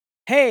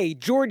Hey,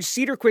 George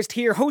Cedarquist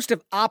here, host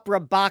of Opera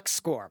Box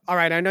Score. All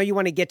right, I know you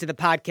want to get to the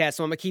podcast,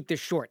 so I'm going to keep this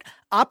short.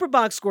 Opera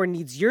Box Score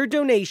needs your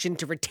donation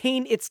to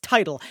retain its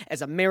title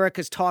as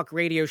America's talk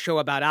radio show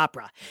about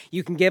opera.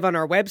 You can give on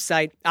our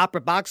website,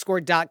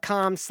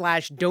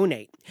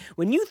 operaboxscore.com/donate.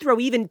 When you throw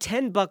even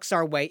 $10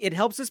 our way, it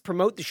helps us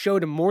promote the show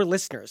to more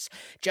listeners.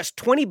 Just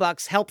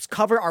 $20 helps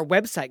cover our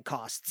website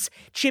costs.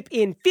 Chip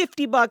in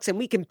 $50 and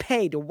we can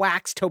pay to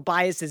wax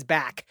Tobias's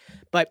back.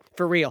 But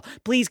for real,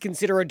 please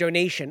consider a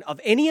donation of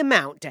any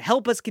amount to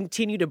help us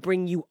continue to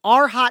bring you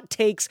our hot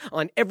takes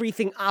on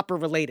everything opera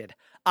related.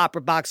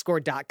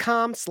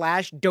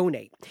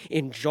 operaboxscore.com/donate.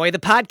 Enjoy the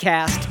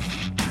podcast.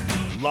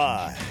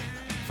 Live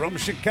from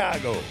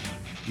Chicago,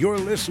 you're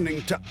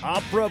listening to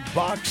Opera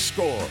Box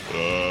Score.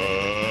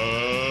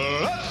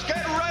 Let's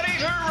get ready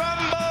to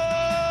rumble!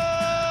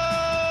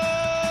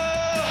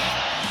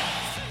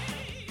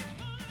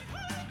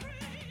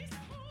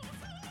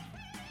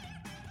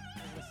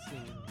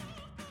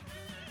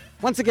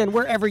 Once again,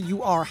 wherever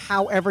you are,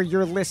 however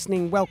you're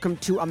listening, welcome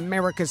to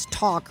America's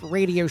talk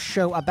radio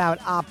show about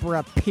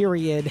opera,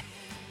 period.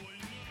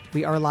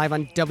 We are live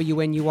on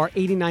WNUR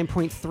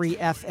 89.3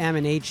 FM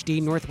and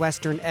HD,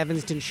 Northwestern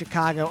Evanston,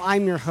 Chicago.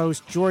 I'm your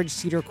host, George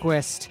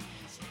Cedarquist,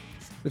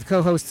 with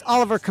co-hosts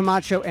Oliver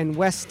Camacho and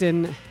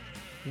Weston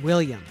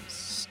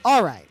Williams.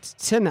 All right,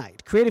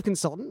 tonight, creative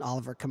consultant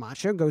Oliver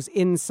Camacho goes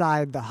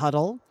inside the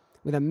huddle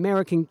with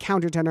American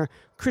countertenor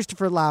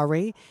Christopher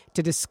Lowry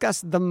to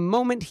discuss the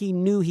moment he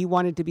knew he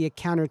wanted to be a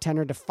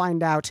countertenor, to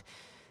find out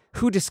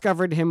who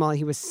discovered him while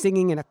he was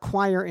singing in a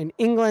choir in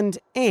England,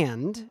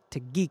 and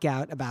to geek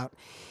out about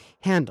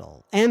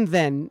Handel. And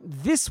then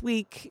this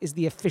week is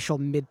the official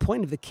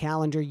midpoint of the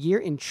calendar year.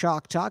 In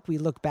Chalk Talk, we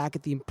look back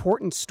at the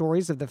important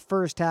stories of the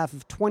first half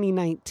of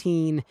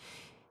 2019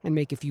 and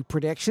make a few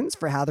predictions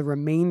for how the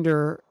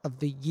remainder of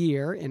the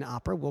year in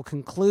opera will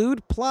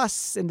conclude.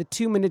 Plus, in the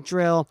 2-minute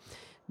drill,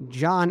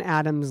 John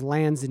Adams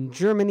lands in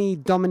Germany,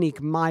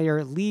 Dominique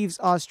Meyer leaves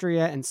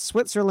Austria, and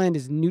Switzerland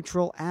is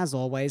neutral as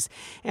always.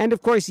 And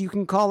of course, you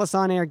can call us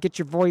on air, get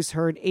your voice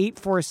heard.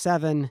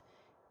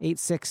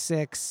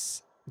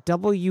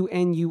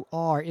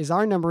 847-866-WNUR is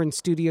our number in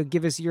studio.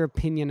 Give us your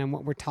opinion on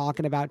what we're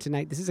talking about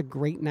tonight. This is a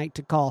great night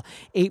to call.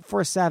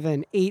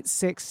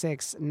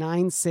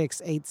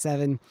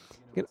 847-866-9687.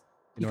 You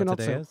know what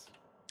today is?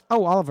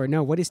 Oh, Oliver,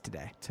 no, what is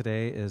today?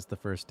 Today is the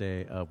first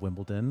day of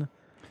Wimbledon.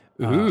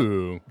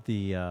 Ooh.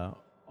 The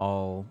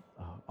all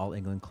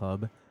England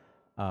club,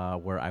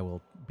 where I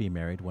will be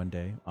married one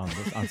day on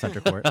center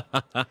court.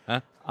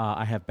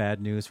 I have bad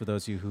news for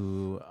those of you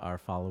who are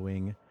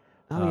following.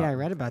 Oh, yeah, I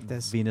read about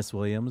this. Venus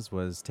Williams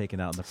was taken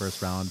out in the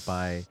first round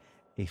by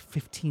a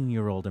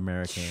 15-year-old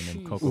American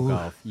in Coco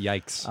Gauff.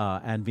 Yikes.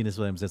 And Venus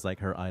Williams is like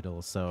her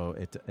idol, so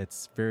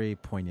it's very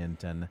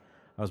poignant. And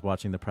I was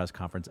watching the press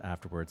conference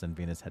afterwards, and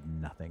Venus had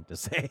nothing to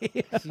say.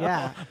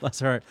 Yeah. Bless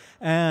her heart.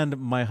 And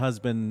my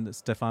husband,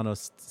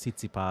 Stefanos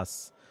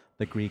Tsitsipas,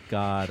 the Greek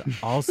god,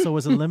 also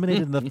was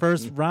eliminated in the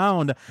first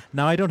round.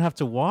 Now I don't have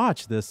to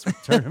watch this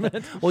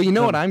tournament. Well, you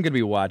know what I'm going to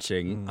be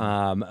watching?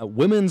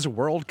 Women's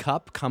World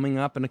Cup coming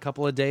up in a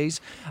couple of days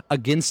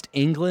against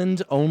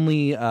England,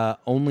 only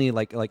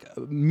like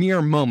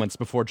mere moments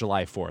before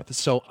July 4th.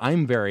 So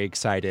I'm very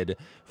excited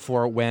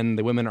for when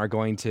the women are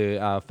going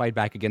to fight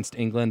back against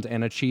England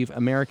and achieve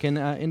American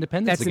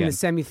independence That's again. in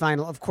the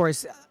semifinal. Of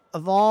course,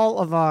 of all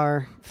of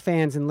our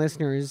fans and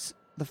listeners,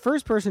 the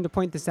first person to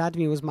point this out to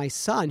me was my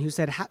son, who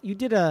said, you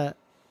did a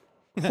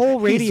whole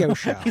radio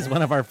show. He's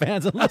one of our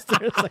fans and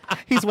listeners.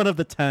 He's one of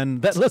the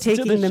 10 that listen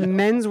to taking the the show.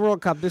 Men's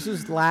World Cup. This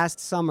was last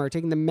summer,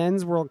 taking the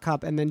Men's World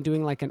Cup and then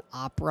doing like an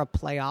opera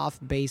playoff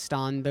based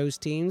on those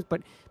teams.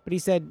 But he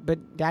said,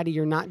 but Daddy,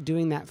 you're not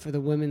doing that for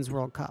the Women's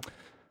World Cup.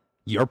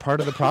 You're part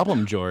of the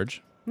problem,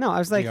 George. No, I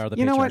was like, We are the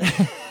you know what?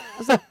 patriarchy. I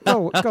was like,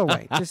 go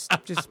away.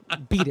 Just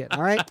beat it,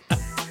 all right?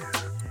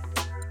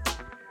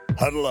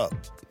 Huddle up.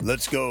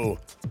 Let's go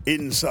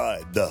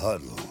inside the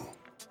huddle.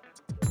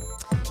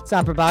 It's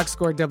Opera Box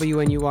Score,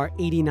 WNUR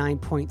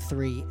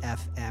 89.3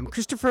 FM.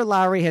 Christopher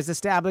Lowry has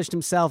established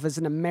himself as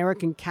an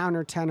American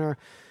countertenor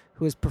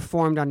who has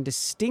performed on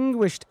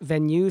distinguished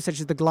venues such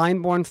as the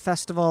Glyndebourne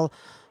Festival,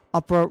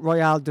 Opera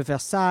Royale de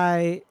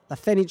Versailles, La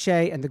Fenice,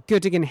 and the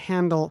Göttingen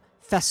Handel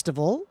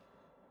Festival.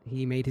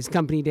 He made his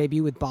company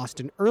debut with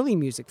Boston Early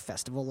Music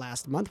Festival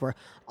last month, where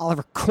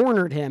Oliver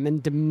cornered him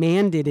and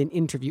demanded an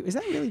interview. Is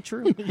that really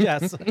true?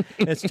 Yes,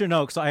 it's true.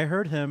 No, so I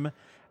heard him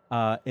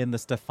in the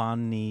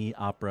Stefani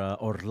opera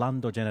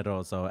Orlando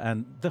Generoso,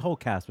 and the whole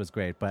cast was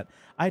great, but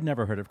I'd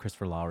never heard of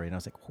Christopher Lowry, and I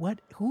was like,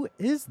 who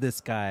is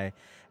this guy?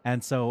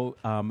 And so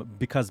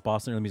because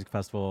Boston Early Music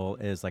Festival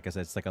is, like I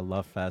said, it's like a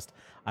love fest,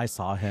 I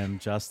saw him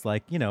just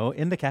like,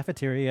 in the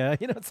cafeteria,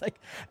 it's like,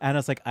 and I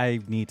was like,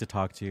 I need to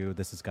talk to you.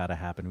 This has got to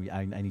happen.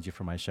 I need you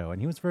for my show. And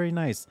he was very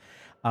nice.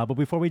 But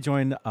before we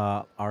join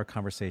our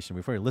conversation,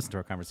 before we listen to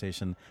our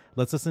conversation,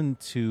 let's listen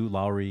to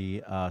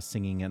Lowry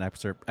singing an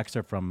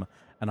excerpt from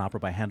an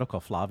opera by Handel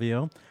called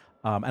Flavio.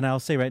 And I'll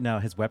say right now,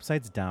 his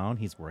website's down.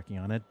 He's working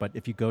on it. But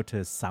if you go to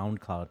his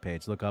SoundCloud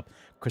page, look up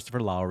Christopher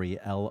Lowry,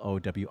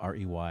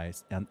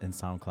 Lowrey, in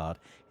SoundCloud.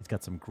 He's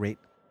got some great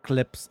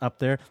clips up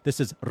there. This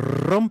is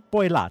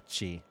Rompo I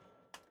Lacci.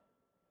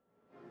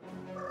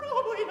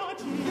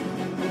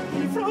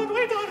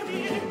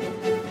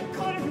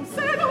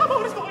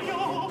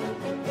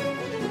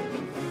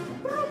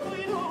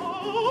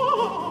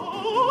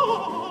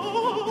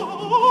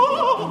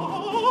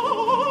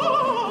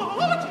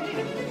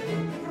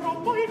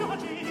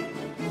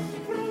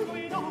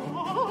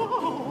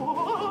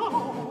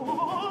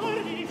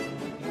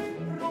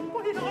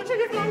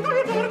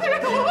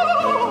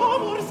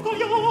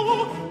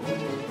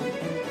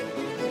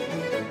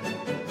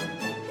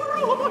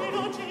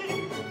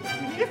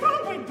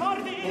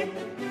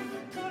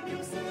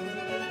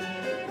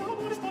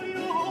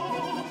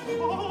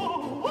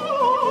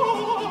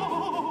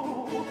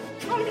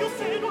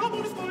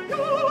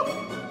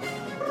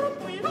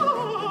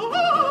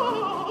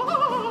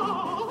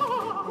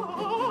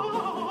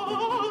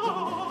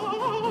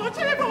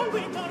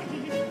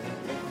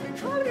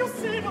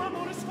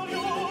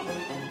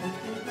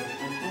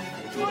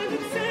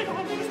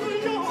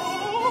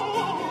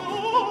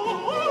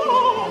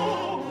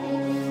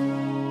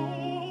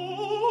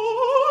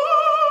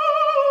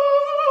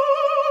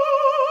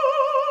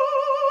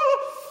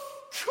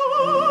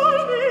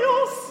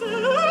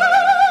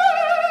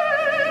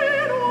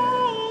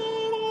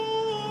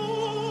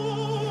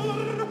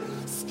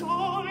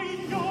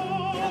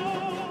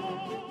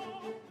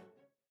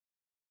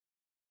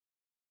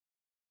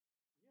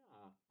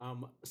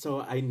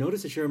 So I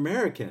noticed that you're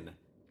American.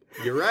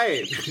 You're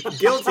right.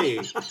 Guilty.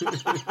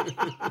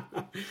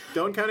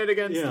 Don't count it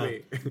against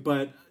me.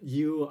 But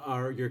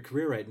your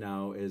career right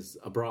now is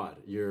abroad.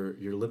 You're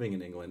living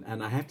in England,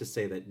 and I have to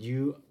say that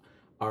you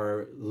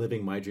are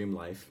living my dream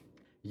life.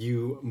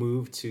 You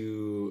moved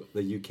to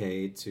the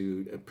UK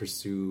to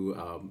pursue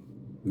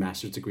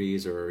master's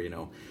degrees or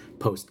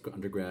post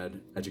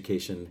undergrad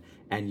education,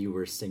 and you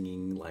were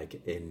singing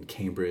like in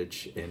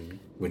Cambridge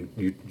when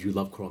you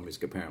love choral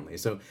music apparently.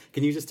 So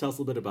can you just tell us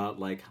a little bit about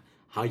like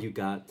how you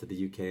got to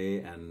the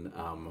UK and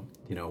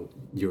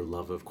your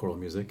love of choral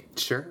music?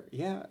 Sure.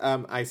 Yeah.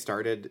 I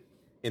started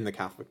in the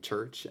Catholic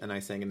Church and I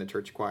sang in the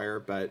church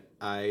choir, but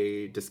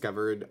I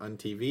discovered on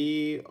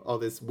TV all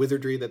this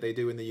wizardry that they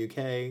do in the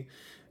UK.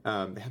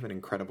 They have an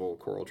incredible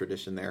choral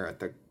tradition there at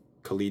the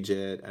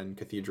collegiate and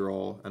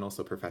cathedral and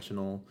also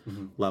professional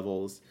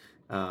levels.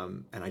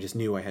 And I just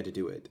knew I had to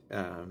do it.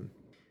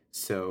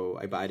 So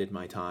I bided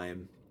my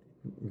time,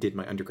 did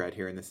my undergrad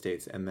here in the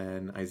States, and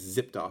then I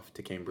zipped off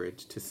to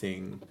Cambridge to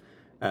sing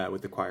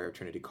with the choir of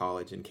Trinity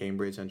College in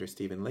Cambridge under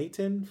Stephen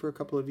Layton for a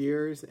couple of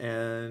years.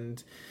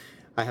 And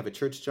I have a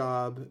church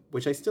job,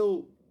 which I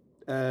still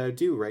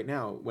do right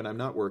now when I'm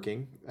not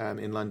working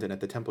in London at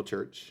the Temple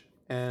Church.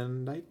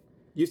 And I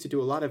used to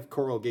do a lot of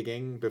choral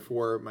gigging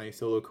before my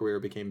solo career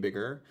became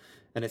bigger.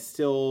 And it's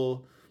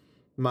still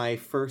my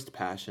first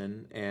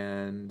passion.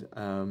 And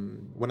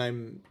when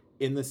I'm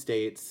in the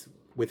States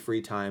with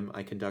free time,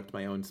 I conduct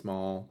my own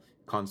small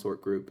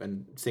consort group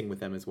and sing with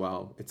them as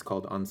well. It's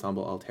called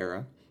Ensemble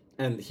Altera.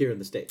 And here in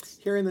the States?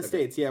 Here in the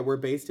States, yeah. We're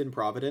based in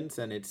Providence,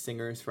 and it's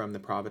singers from the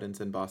Providence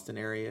and Boston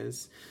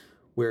areas.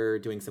 We're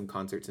doing some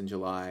concerts in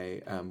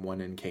July,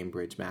 one in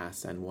Cambridge,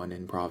 Mass, and one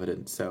in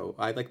Providence. So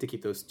I'd like to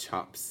keep those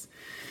chops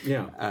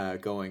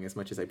going as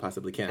much as I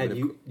possibly can. And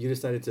you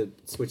decided to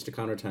switch to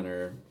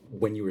countertenor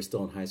when you were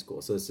still in high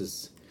school. So this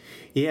is...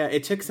 Yeah,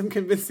 it took some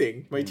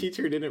convincing. My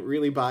teacher didn't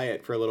really buy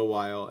it for a little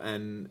while.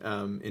 And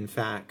in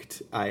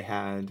fact, I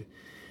had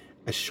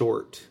a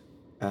short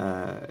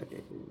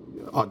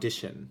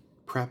audition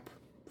prep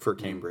for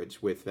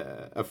Cambridge with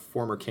a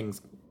former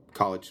King's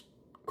College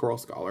choral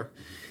scholar.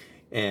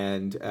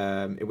 And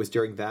it was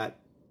during that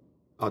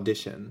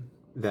audition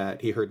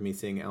that he heard me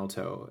sing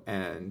alto,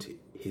 and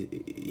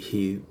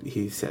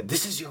he said,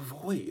 "This is your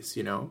voice,"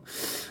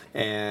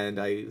 And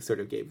I sort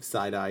of gave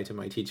side eye to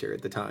my teacher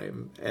at the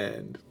time,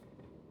 and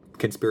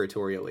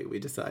conspiratorially we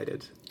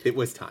decided it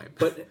was time.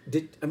 But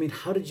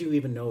how did you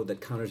even know that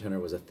countertenor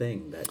was a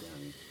thing that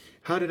young?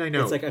 How did I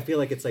know? It's like, I feel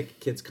like it's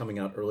like kids coming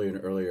out earlier and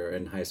earlier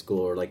in high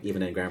school or like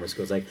even in grammar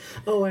school. It's like,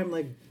 oh, I'm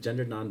like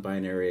gender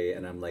non-binary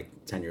and I'm like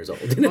 10 years old.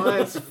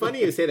 Well, it's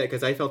funny you say that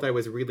because I felt I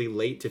was really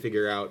late to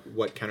figure out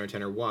what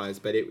countertenor was,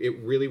 but it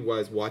really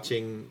was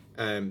watching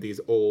these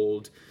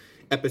old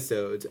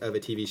episodes of a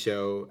TV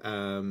show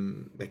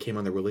that came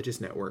on the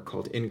Religious Network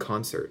called In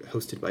Concert,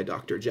 hosted by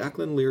Dr.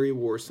 Jacqueline Leary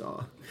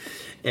Warsaw.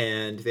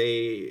 And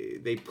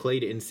they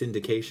played in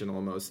syndication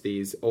almost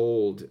these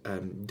old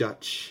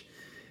Dutch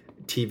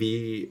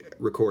TV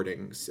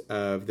recordings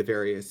of the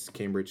various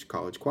Cambridge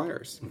College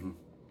choirs.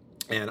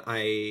 And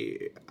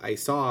I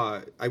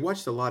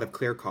watched a lot of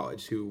Clare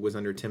College, who was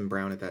under Tim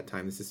Brown at that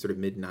time. This is sort of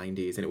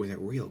mid-90s, and it was a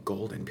real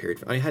golden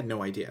period. I had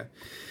no idea.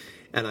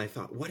 And I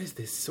thought, what is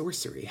this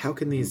sorcery? How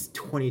can these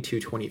 22,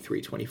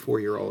 23,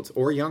 24-year-olds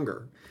or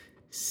younger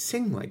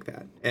sing like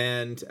that?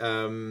 And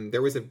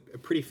there was a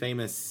pretty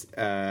famous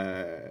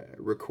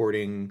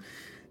recording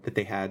that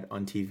they had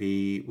on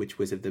TV, which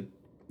was of the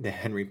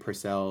Henry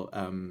Purcell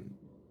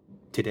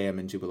Te Deum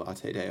and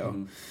Jubilate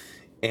Deo.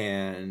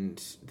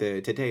 And the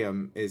Te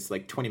Deum is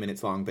like 20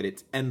 minutes long, but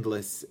it's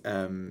endless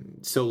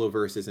solo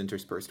verses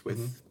interspersed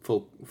with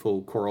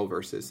full choral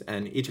verses.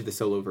 And each of the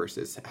solo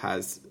verses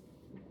has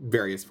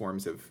various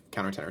forms of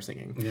countertenor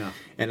singing. Yeah.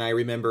 And I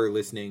remember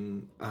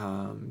listening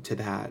to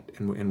that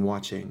and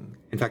watching.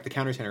 In fact,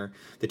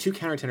 the two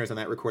countertenors on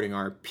that recording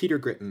are Peter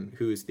Gritton,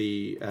 who's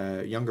the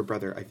younger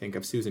brother, I think,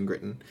 of Susan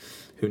Gritton,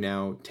 who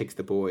now takes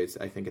the boys,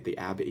 I think, at the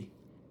Abbey,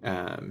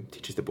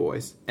 teaches the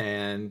boys,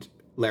 and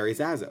Larry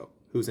Zazzo,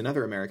 who's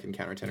another American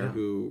countertenor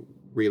who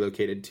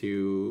relocated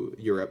to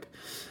Europe.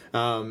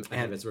 I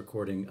have his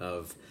recording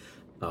of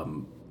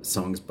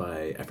songs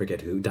by, I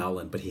forget who,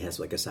 Dowland, but he has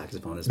like a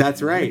saxophonist.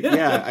 That's right.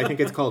 Yeah, I think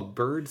it's called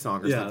Bird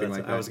Song or something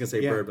like that. I was gonna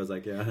say Bird, but I was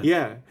like,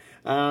 yeah.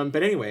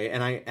 But anyway,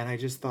 and I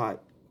just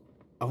thought,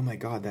 oh my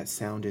God, that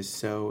sound is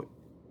so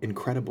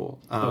incredible.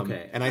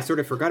 And I sort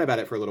of forgot about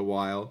it for a little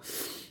while.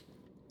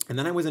 And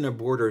then I was in a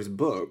Borders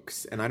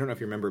Books, and I don't know if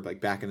you remember, like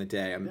back in the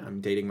day,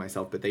 I'm dating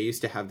myself, but they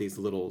used to have these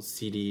little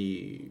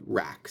CD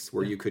racks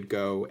where you could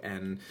go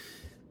and,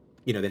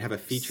 they'd have a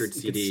featured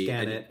CD. You could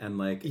scan it and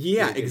like...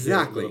 Yeah,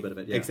 exactly. A little bit of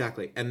it,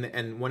 Exactly.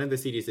 And one of the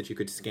CDs that you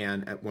could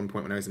scan at one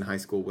point when I was in high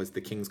school was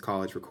the King's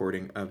College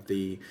recording of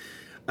the,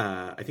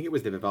 I think it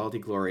was the Vivaldi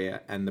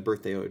Gloria and the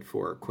Birthday Ode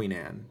for Queen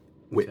Anne,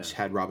 which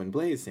had Robin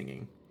Blaze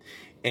singing.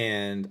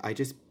 And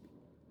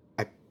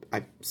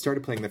I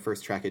started playing the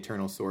first track,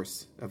 Eternal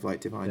Source of Light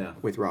Divine,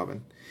 with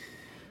Robin,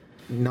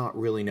 not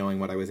really knowing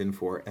what I was in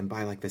for. And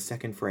by like the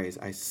second phrase,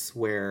 I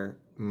swear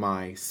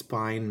my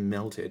spine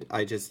melted.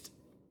 I just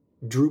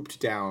drooped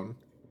down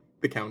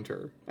the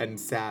counter and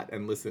sat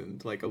and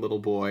listened like a little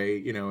boy,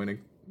 in a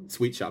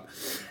sweet shop.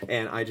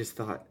 And I just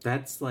thought...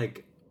 That's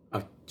like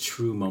a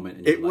true moment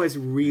in your life. It was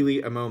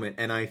really a moment.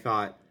 And I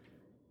thought,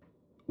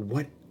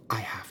 what... I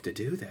have to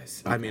do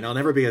this. Okay. I mean, I'll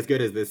never be as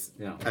good as this,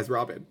 as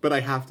Robin, but I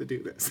have to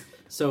do this.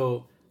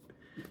 So,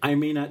 I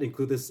may not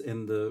include this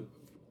in the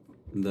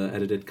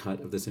edited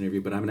cut of this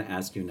interview, but I'm going to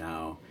ask you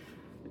now,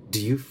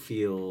 do you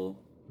feel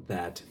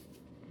that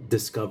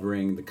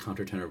discovering the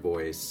countertenor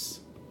voice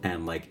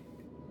and, like,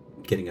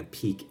 getting a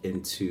peek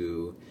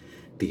into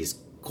these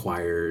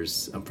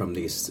choirs from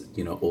these,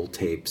 old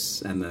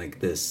tapes and, like,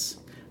 this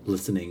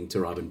listening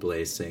to Robin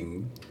Blaze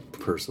sing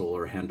Purcell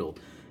or Handel,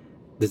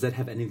 does that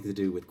have anything to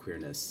do with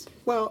queerness?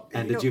 Well,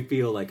 and did you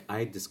feel like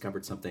I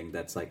discovered something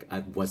that's like I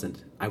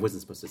wasn't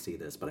supposed to see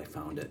this, but I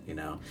found it?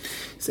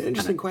 It's an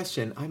interesting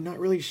question. I'm not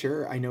really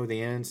sure I know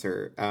the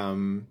answer.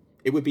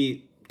 It would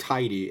be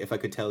tidy if I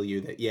could tell you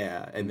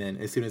that, and then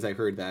as soon as I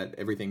heard that,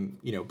 everything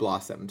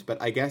blossomed.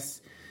 But I guess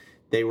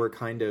they were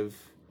kind of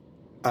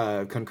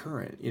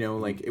concurrent.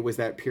 Like it was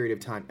that period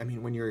of time. I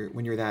mean, when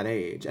you're that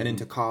age and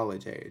into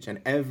college age, and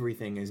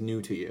everything is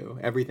new to you,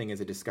 everything is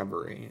a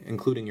discovery,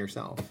 including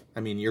yourself. I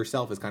mean,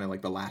 yourself is kind of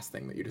like the last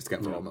thing that you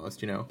discover,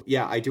 almost.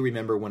 Yeah, I do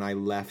remember when I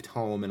left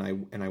home and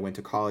I went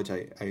to college.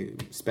 I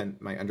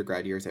spent my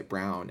undergrad years at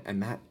Brown,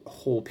 and that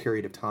whole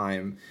period of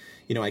time,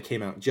 I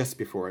came out just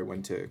before I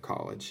went to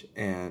college,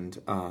 and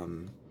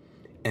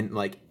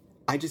like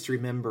I just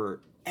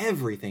remember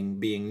everything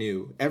being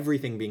new,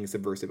 everything being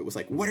subversive. It was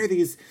like, what are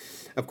these?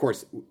 Of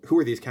course, who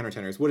are these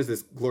countertenors? What is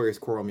this glorious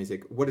choral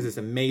music? What is this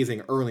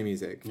amazing early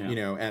music?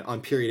 And on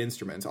period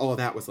instruments. All of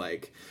that was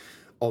like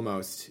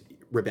almost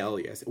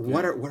rebellious.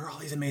 What are all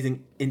these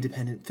amazing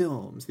independent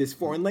films? This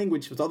foreign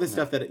language was all this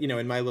stuff that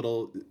in my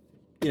little,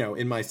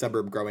 in my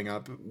suburb growing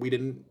up, we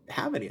didn't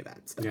have any of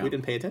that stuff. We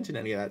didn't pay attention to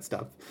any of that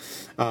stuff.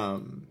 I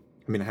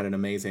mean, I had an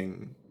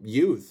amazing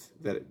youth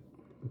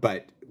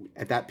but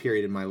at that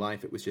period in my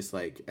life, it was just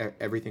like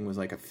everything was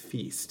like a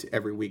feast.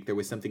 Every week there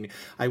was something.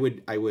 I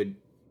would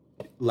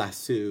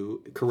lasso,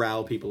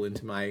 corral people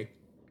into my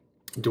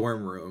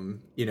dorm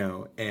room,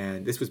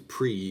 and this was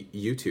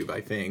pre-YouTube, I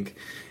think.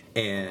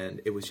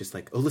 And it was just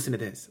like, oh, listen to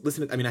this.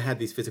 I mean, I had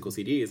these physical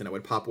CDs, and I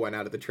would pop one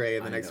out of the tray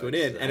and the next one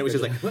in. And it was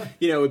just like,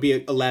 it would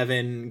be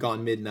 11,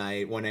 gone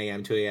midnight, 1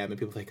 a.m., 2 a.m., and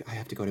people were like, I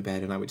have to go to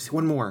bed. And I would just say,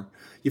 one more.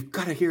 You've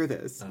got to hear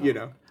this,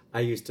 I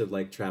used to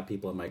like trap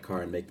people in my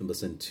car and make them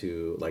listen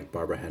to like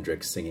Barbara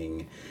Hendricks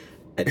singing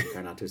Et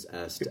Carnatus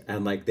Est,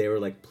 and like they were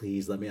like,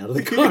 please let me out of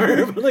the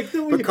car. But like,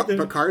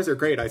 but cars are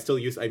great. I still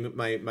use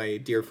my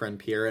dear friend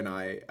Pierre and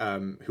I,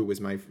 who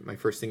was my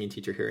first singing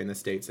teacher here in the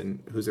States,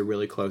 and who's a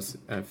really close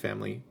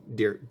family,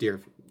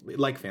 dear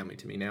like family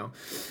to me now,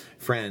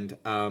 friend.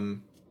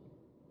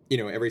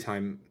 Every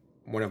time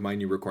one of my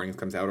new recordings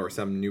comes out, or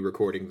some new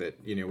recording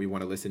that we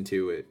want to listen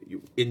to,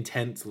 you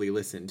intensely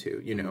listen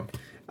to,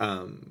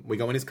 we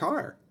go in his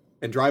car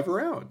and drive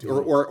around,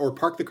 or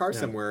park the car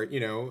somewhere,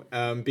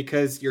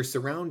 because you're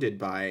surrounded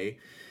by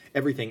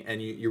everything,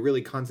 and you're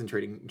really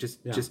concentrating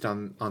just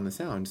on the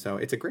sound. So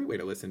it's a great way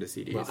to listen to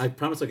CDs. Well, I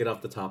promise I'll get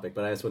off the topic,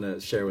 but I just want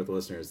to share with the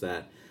listeners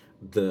that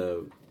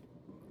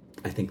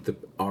I think the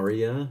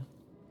aria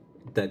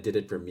that did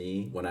it for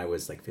me when I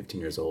was like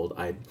 15 years old,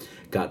 I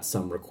got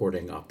some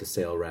recording off the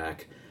sale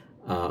rack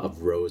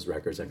of Rose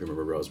Records. I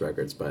remember Rose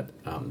Records, but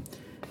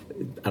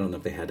I don't know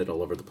if they had it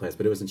all over the place,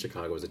 but it was in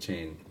Chicago. It was a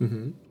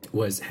chain.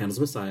 Was Handel's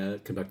Messiah,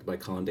 conducted by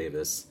Colin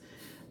Davis,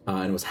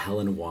 and it was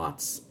Helen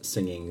Watts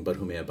singing "But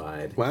Who May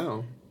Abide."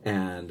 Wow.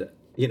 And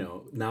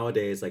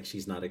nowadays, like,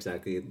 she's not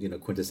exactly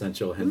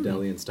quintessential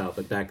Handelian style,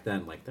 but back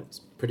then, like, that was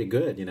pretty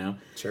good.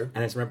 Sure.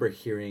 And I just remember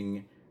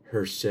hearing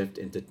her shift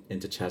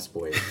into chest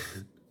voice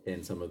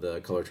in some of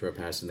the coloratura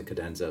passages in the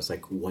cadenza. I was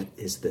like, what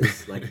is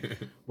this? Like,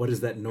 what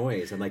is that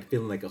noise? And like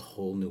feeling like a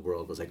whole new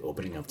world was like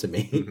opening up to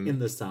me in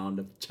the sound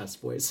of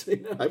chest voice.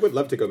 I would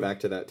love to go back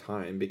to that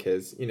time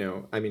because,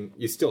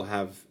 you still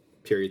have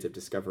periods of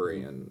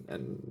discovery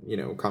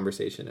and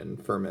conversation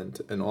and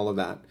ferment and all of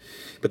that.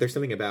 But there's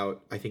something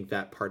about, I think,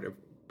 that part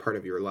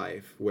of your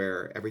life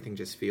where everything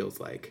just feels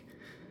like,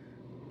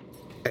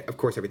 of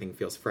course, everything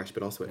feels fresh,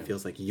 but also it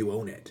feels like you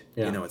own it.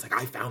 Yeah. It's like,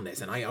 I found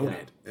this and I own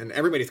it, and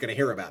everybody's going to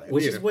hear about it.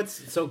 Which is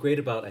what's so great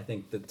about, I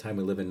think, the time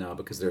we live in now,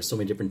 because there are so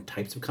many different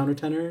types of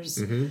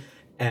countertenors.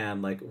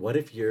 And like, what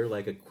if you're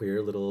like a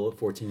queer little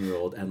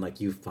 14-year-old and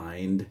like you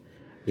find,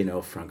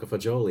 Franco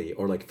Fagioli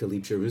or like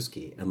Philippe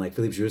Jarouski, and like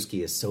Philippe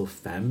Jarouski is so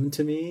femme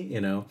to me,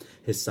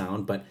 his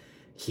sound, but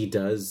he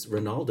does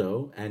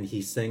Ronaldo and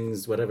he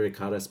sings whatever,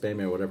 Cara Speme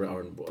or whatever,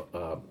 or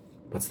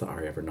what's the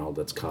aria of Ronaldo?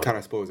 It's called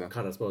Cara Sposa.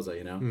 Cara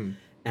Sposa,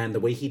 And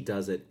the way he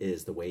does it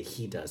is the way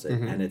he does it.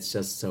 And it's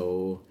just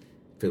so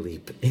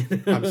Philippe.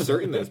 I'm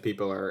certain those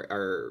people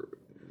are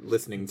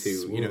listening to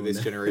Swoon.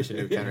 This generation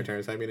of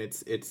countertenors. I mean,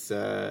 it's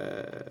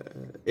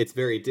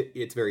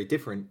very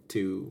different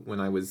to when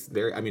I was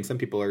there. I mean, some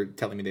people are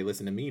telling me they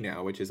listen to me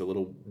now, which is a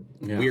little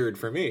weird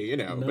for me,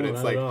 No, but it's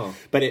not like, at all.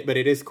 but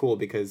it is cool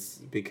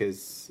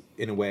because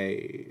in a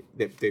way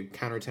the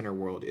countertenor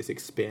world is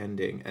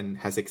expanding and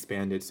has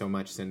expanded so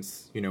much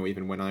since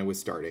even when I was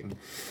starting.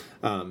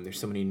 There's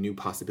so many new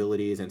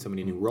possibilities and so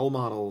many new role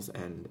models,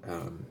 and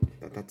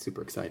that's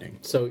super exciting.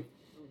 So,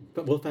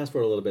 but we'll fast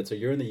forward a little bit. So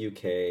you're in the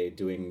UK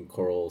doing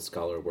choral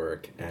scholar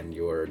work, and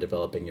you're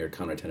developing your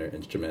countertenor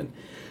instrument.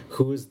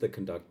 Who is the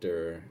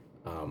conductor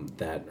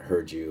that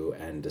heard you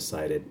and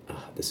decided,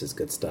 this is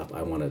good stuff,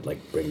 I want to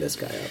like bring this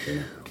guy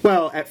up?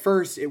 Well, at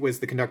first it was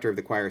the conductor of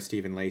the choir,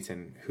 Stephen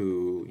Layton,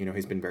 who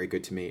has been very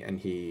good to me, and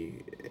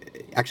he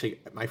actually,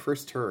 my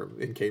first term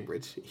in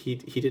Cambridge, he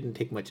didn't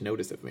take much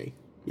notice of me.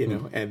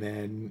 And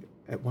then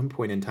at one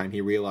point in time, he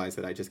realized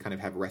that I just kind of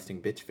have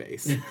resting bitch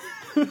face.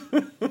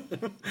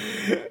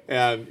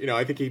 And,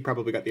 I think he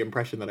probably got the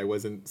impression that I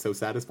wasn't so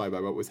satisfied by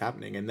what was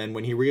happening. And then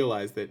when he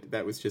realized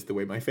that was just the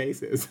way my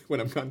face is when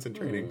I'm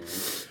concentrating,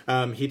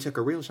 he took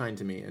a real shine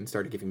to me and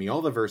started giving me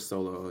all the verse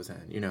solos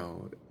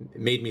and,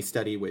 made me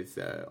study with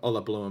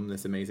Ulla Blom,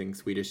 this amazing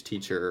Swedish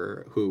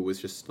teacher who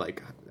was just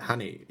like,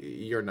 honey,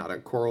 you're not a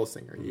choral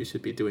singer. You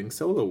should be doing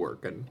solo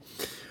work. And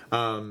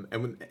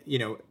when,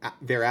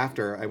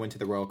 thereafter, I went to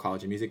the Royal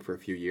College of Music for a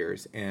few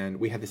years, and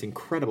we had this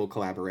incredible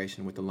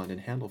collaboration with the London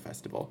Handel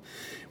Festival,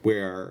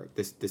 where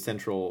the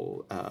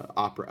central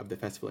opera of the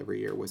festival every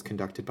year was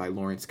conducted by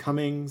Lawrence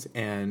Cummings,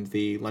 and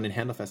the London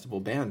Handel Festival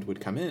band would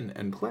come in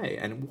and play.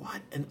 And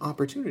what an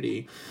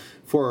opportunity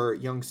for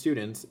young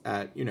students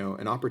at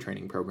an opera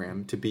training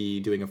program to be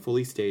doing a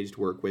fully staged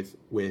work with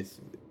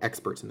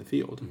experts in the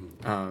field.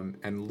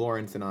 And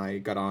Lawrence and I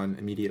got on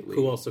immediately.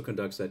 Who also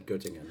conducts at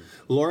Göttingen?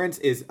 Lawrence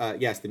is,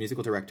 the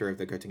musical director of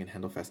the Göttingen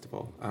Handel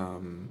Festival.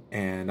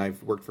 And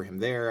I've worked for him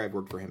there. I've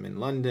worked for him in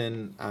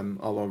London.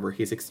 All over.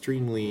 He's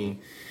extremely...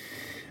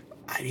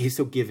 He's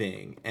so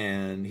giving,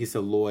 and he's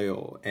so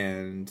loyal,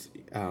 and,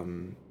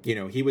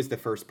 he was the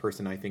first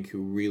person, I think,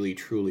 who really,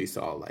 truly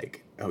saw,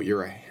 like, oh,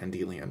 you're a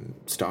Handelian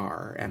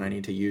star, and I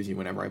need to use you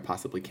whenever I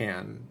possibly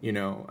can,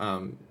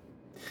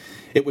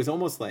 It was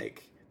almost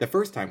like, the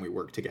first time we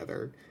worked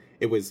together,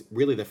 it was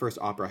really the first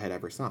opera I had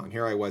ever sung.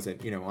 Here I was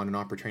at, on an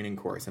opera training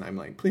course, and I'm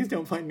like, please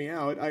don't find me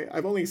out.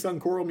 I've only sung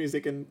choral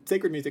music and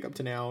sacred music up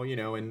to now,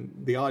 and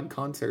the odd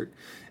concert,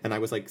 and I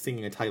was, like,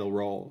 singing a title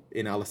role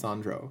in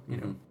Alessandro,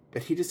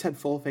 But he just had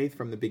full faith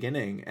from the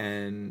beginning,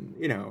 and,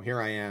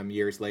 here I am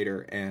years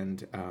later,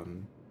 and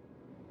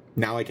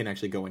now I can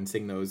actually go and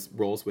sing those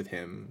roles with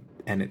him,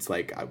 and it's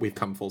like we've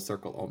come full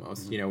circle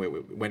almost.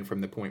 It went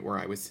from the point where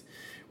I was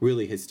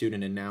really his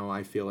student, and now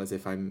I feel as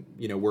if I'm,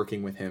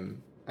 working with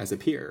him as a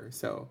peer.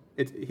 So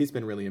he's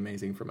been really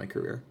amazing for my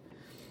career.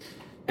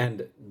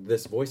 And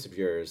this voice of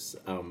yours,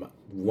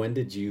 when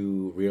did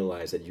you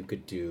realize that you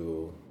could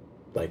do,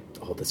 like,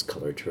 all this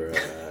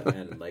coloratura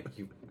and, like,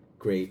 you...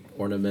 great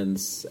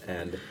ornaments,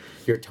 and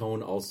your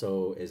tone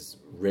also is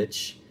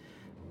rich.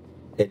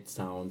 It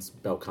sounds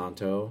bel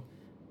canto,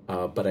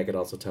 but I could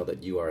also tell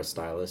that you are a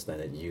stylist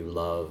and that you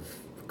love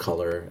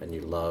color and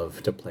you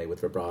love to play with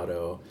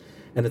vibrato,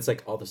 and it's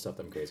like all the stuff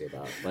I'm crazy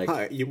about.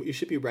 Like, you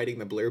should be writing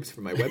the blurbs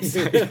for my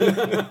website.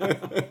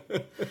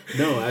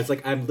 No, I was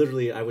like, I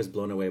was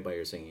blown away by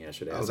your singing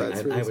yesterday.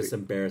 I was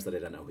embarrassed that I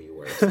didn't know who you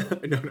were. So.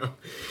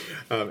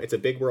 No. It's a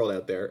big world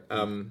out there.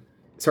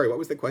 Sorry, what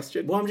was the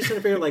question? Well, I'm just trying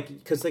to figure out, like,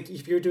 because, like,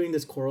 if you're doing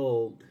this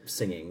choral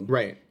singing,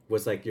 right,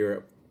 was, like,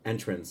 your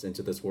entrance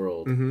into this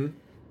world,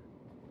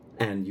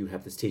 and you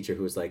have this teacher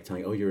who's like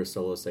telling, "Oh, you're a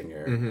solo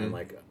singer," and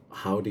like,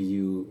 how did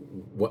you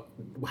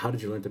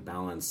learn to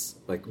balance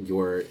like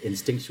your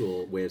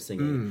instinctual way of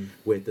singing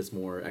with this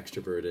more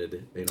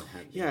extroverted,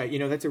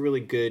 Yeah, that's a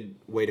really good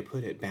way to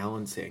put it.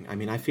 Balancing. I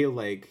mean, I feel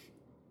like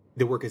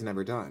the work is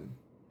never done,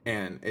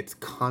 and it's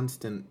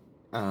constant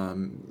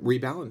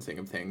rebalancing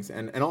of things,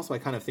 and also I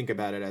kind of think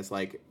about it as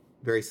like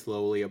very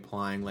slowly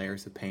applying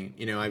layers of paint.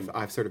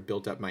 I've sort of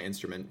built up my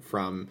instrument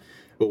from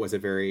what was a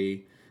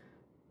very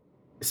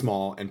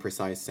small and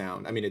precise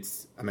sound. I mean,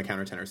 I'm a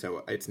countertenor,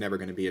 so it's never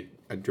going to be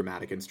a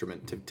dramatic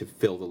instrument to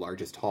fill the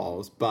largest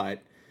halls,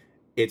 but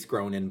it's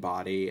grown in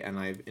body, and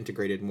I've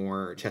integrated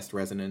more chest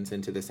resonance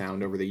into the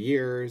sound over the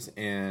years,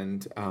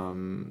 and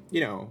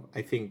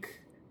I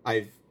think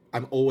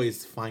I'm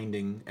always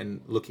finding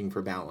and looking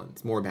for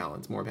balance, more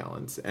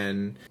balance.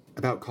 And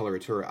about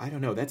coloratura, I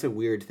don't know, that's a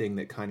weird thing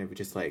that kind of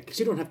just like... 'Cause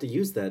you don't have to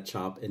use that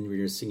chop when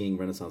you're singing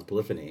Renaissance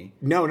Polyphony.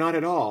 No, not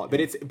at all.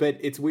 Yeah. But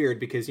it's weird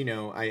because,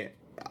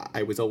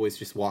 I was always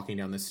just walking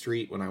down the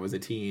street when I was a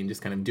teen,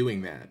 just kind of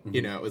doing that.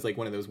 Mm-hmm. It was like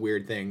one of those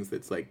weird things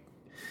that's like,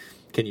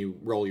 can you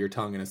roll your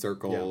tongue in a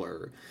circle? Yeah.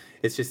 Or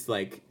it's just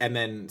like, and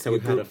then... so you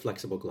had a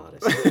flexible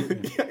glottis.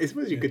 Yeah, I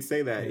suppose you could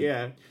say that,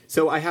 yeah.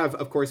 So I have,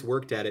 of course,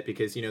 worked at it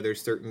because, there's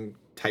certain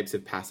types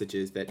of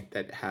passages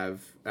that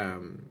have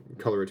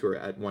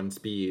coloratura at one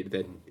speed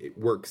that it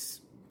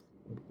works,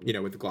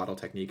 with the glottal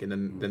technique.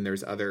 And then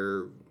there's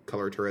other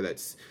coloratura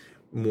that's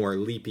more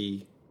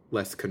leapy,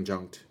 less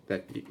conjunct,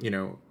 that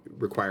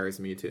requires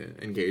me to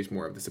engage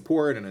more of the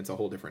support, and it's a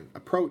whole different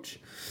approach.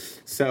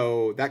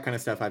 So that kind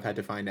of stuff I've had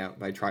to find out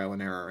by trial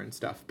and error and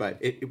stuff. But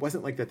it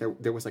wasn't like that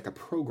there was like a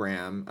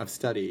program of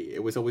study.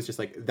 It was always just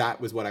like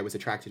that was what I was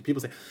attracted to.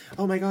 People say,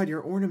 "Oh my God,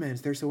 your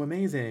ornaments, they're so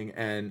amazing,"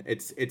 and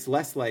it's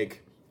less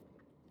like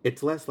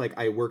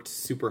I worked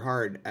super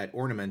hard at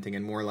ornamenting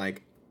and more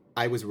like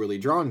I was really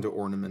drawn to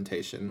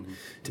ornamentation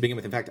to begin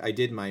with. In fact, I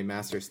did my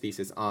master's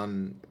thesis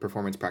on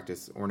performance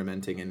practice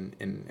ornamenting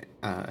in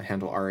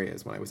Handel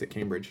arias when I was at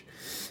Cambridge.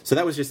 So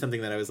that was just something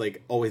that I was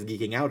like always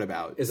geeking out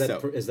about. Is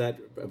that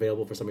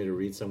available for somebody to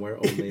read somewhere?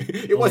 Only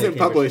it wasn't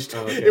published.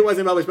 Oh, okay. It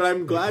wasn't published, but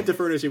I'm glad to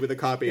furnish you with a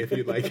copy if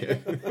you'd like it.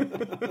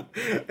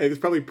 It was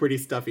probably pretty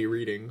stuffy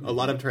reading, a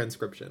lot of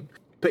transcription.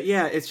 But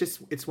yeah,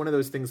 it's one of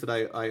those things that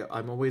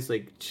I'm always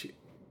like,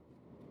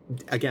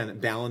 again,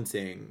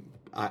 balancing.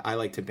 I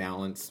like to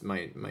balance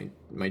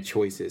my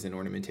choices in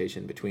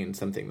ornamentation between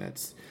something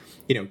that's,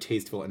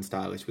 tasteful and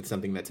stylish with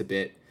something that's a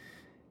bit,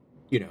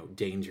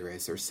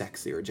 dangerous or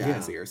sexy or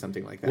jazzy or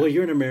something like that. Well,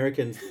 you're an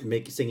American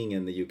singing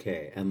in the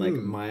UK, and like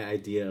my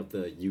idea of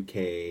the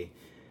UK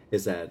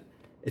is that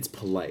it's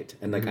polite,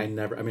 and like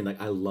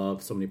I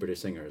love so many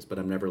British singers, but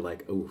I'm never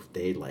like, oh,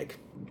 they like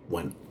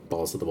went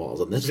balls to the walls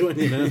on this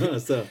one,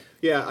 So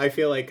yeah, I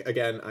feel like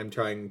again I'm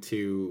trying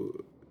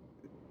to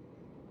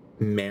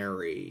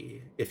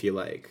marry, if you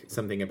like,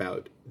 something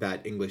about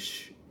that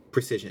English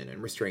precision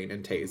and restraint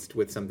and taste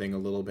with something a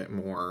little bit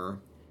more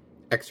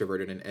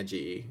extroverted and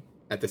edgy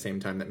at the same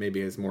time that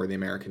maybe is more the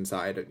American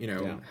side,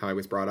 how I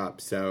was brought up.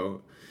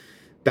 So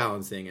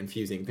balancing and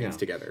fusing things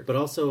together. But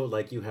also,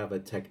 like, you have a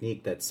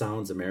technique that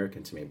sounds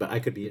American to me, but I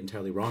could be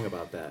entirely wrong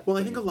about that. Well,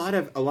 I think a lot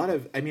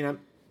of, I mean,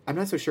 I'm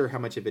not so sure how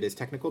much of it is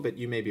technical, but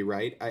you may be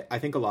right. I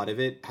think a lot of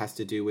it has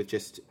to do with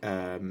just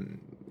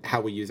how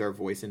we use our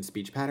voice and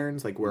speech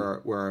patterns, like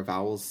where our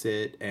vowels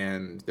sit,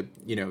 and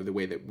the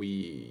way that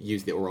we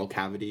use the oral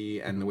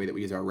cavity and the way that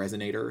we use our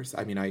resonators.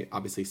 I mean, I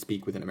obviously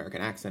speak with an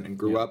American accent and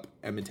grew up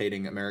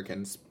imitating an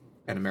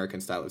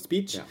American style of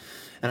speech,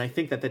 and I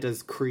think that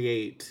does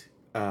create.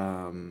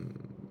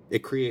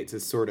 It creates a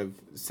sort of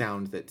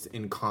sound that's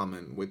in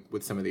common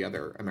with some of the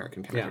other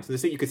American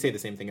counterparts. You could say the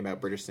same thing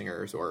about British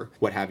singers or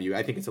what have you.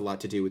 I think it's a lot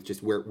to do with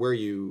just where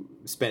you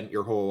spent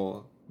your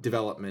whole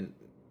development,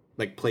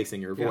 like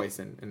placing your voice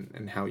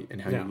and how you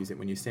use it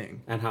when you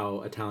sing. And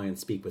how Italians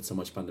speak with so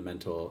much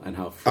fundamental, and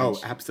how French,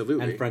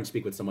 absolutely, and French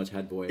speak with so much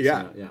head voice.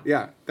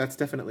 Yeah, that's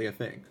definitely a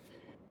thing.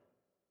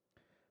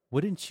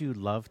 Wouldn't you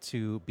love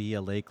to be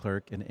a lay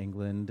clerk in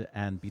England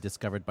and be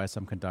discovered by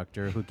some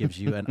conductor who gives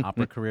you an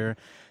opera career?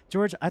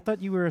 George, I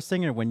thought you were a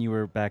singer when you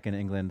were back in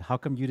England. How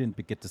come you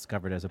didn't get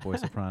discovered as a boy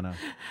soprano?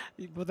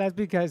 Well, that's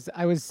because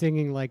I was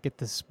singing like at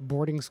this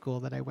boarding school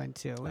that I went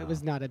to. It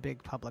was not a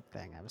big public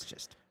thing. I was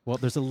just... Well,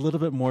 there's a little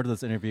bit more to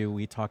this interview.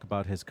 We talk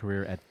about his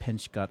career at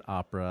Pinchgut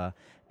Opera,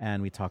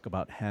 and we talk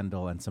about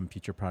Handel and some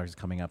future projects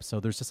coming up. So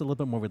there's just a little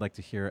bit more we'd like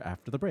to hear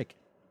after the break.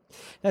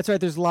 That's right.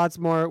 There's lots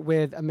more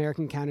with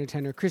American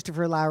countertenor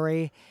Christopher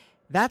Lowry.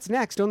 That's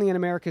next, only on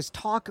America's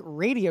talk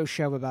radio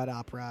show about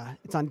opera.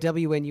 It's on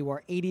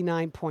WNUR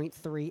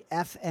 89.3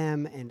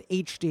 FM and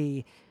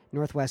HD,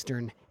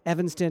 Northwestern,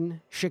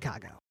 Evanston,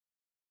 Chicago.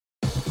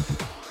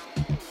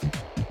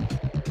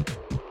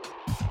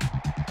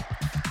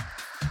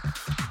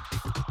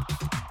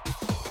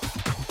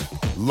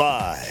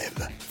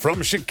 Live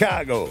from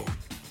Chicago,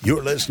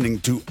 you're listening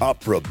to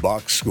Opera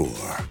Box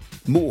Score.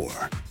 More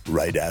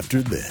right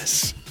after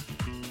this.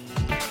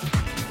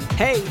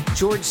 Hey,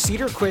 George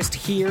Cedarquist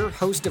here,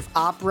 host of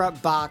Opera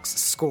Box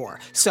Score.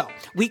 So,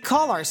 we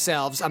call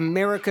ourselves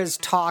America's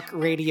talk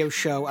radio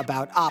show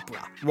about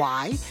opera.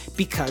 Why?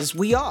 Because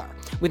we are.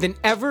 With an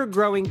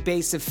ever-growing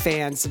base of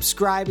fans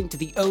subscribing to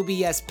the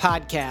OBS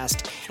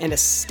podcast and a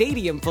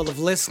stadium full of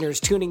listeners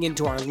tuning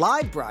into our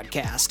live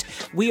broadcast,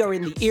 we are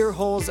in the ear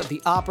holes of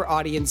the opera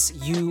audience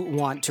you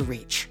want to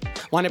reach.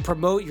 Want to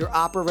promote your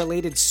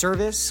opera-related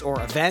service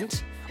or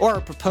event? Or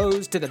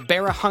propose to the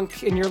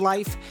barahunk in your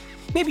life?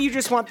 Maybe you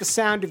just want the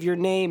sound of your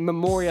name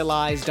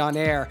memorialized on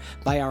air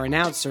by our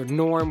announcer,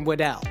 Norm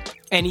Waddell.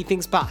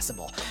 Anything's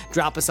possible.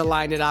 Drop us a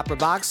line at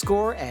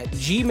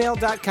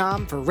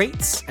operaboxscore@gmail.com for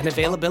rates and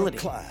availability.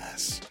 Opera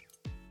Class.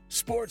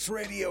 Sports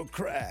Radio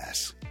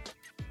Crass.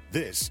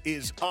 This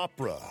is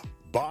Opera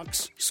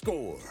Box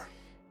Score.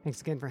 Thanks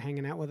again for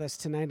hanging out with us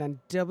tonight on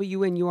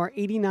WNUR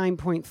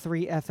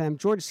 89.3 FM.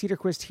 George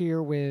Cedarquist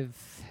here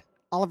with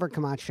Oliver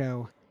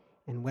Camacho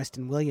and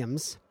Weston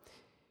Williams.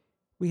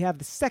 We have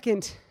the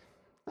second...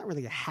 Not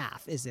really a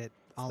half, is it,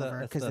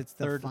 Oliver? Because it's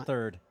the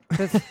third.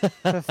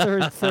 The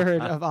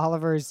third of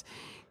Oliver's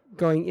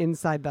going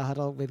inside the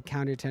huddle with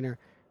countertenor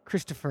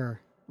Christopher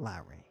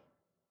Lowry.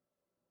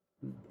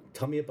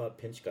 Tell me about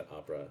Pinch Gut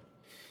Opera.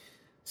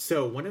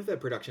 So one of the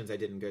productions I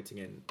did in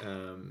Göttingen,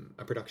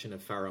 a production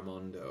of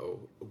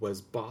Faramondo,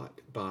 was bought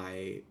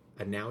by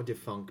a now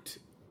defunct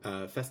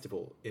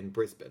festival in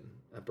Brisbane,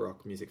 a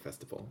Baroque music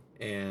festival.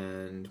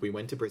 And we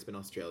went to Brisbane,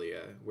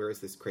 Australia. Where is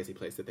this crazy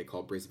place that they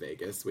call Bris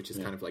Vegas, which is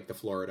kind of like the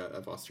Florida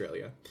of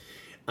Australia.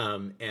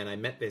 And I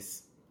met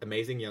this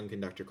amazing young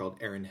conductor called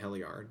Aaron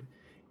Helliard.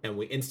 And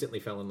we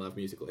instantly fell in love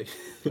musically.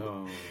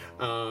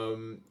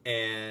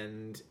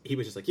 And he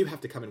was just like, you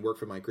have to come and work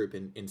for my group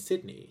in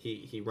Sydney.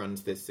 He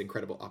runs this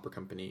incredible opera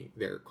company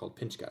there called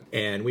Pinch Gut.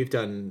 And we've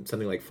done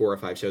something like 4 or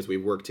 5 shows.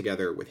 We've worked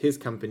together with his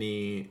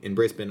company in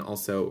Brisbane,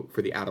 also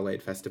for the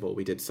Adelaide Festival.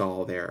 We did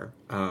Saul there.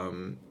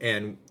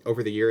 And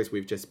over the years,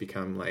 we've just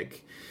become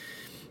like,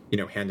 you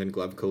know, hand in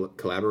glove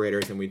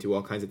collaborators, and we do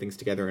all kinds of things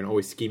together and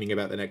always scheming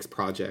about the next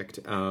project.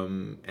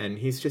 And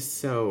he has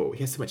so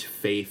much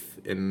faith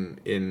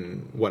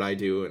in what I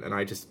do, and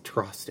I just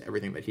trust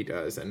everything that he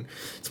does. And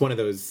it's one of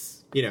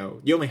those, you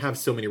know, you only have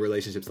so many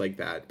relationships like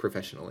that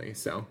professionally.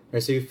 So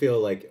you feel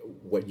like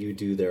what you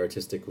do there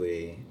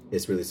artistically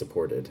is really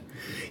supported.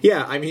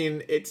 Yeah, I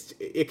mean,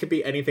 it could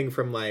be anything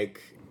from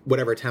like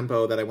whatever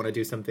tempo that I want to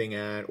do something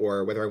at,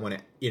 or whether I want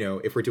to, you know,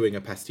 if we're doing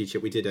a pasticcio,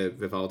 we did a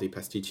Vivaldi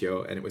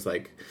pasticcio, and it was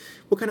like,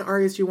 what kind of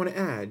arias do you want to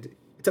add?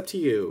 It's up to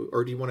you.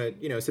 Or do you want to,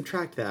 you know,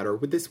 subtract that? Or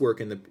would this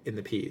work in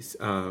the piece?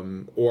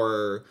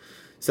 Or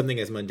something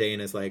as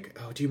mundane as like,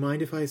 oh, do you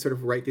mind if I sort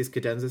of write these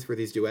cadenzas for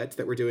these duets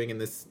that we're doing in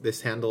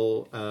this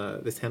Handel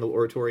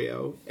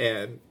oratorio?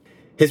 And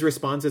his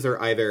responses are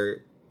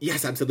either,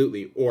 yes,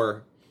 absolutely,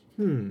 or,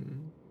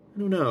 I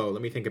don't know,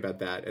 let me think about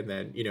that. And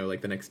then, you know, like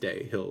the next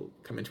day he'll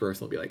come into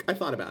rehearsal and be like, I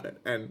thought about it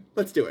and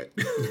let's do it.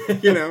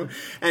 You know?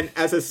 And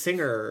as a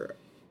singer,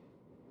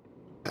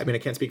 I mean, I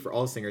can't speak for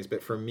all singers,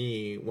 but for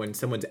me, when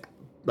someone's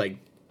like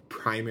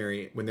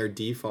when their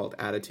default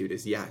attitude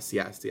is yes,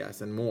 yes, yes,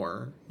 and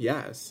more,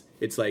 yes,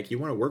 it's like you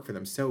want to work for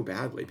them so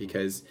badly,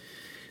 because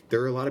there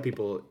are a lot of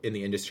people in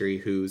the industry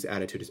whose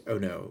attitude is, oh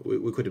no,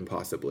 we couldn't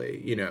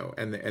possibly, you know,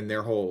 and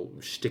their whole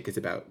shtick is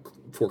about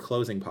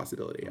foreclosing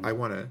possibility. I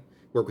want to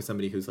work with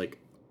somebody who's like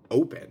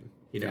open,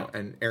 you know,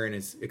 and Aaron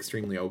is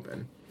extremely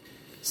open.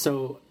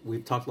 So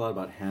we've talked a lot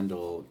about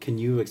Handel. Can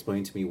you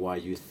explain to me why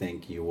you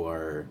think you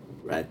are,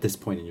 at this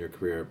point in your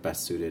career,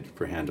 best suited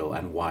for Handel,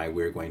 and why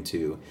we're going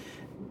to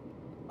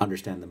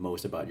understand the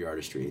most about your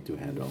artistry through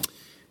Handel?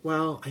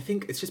 Well, I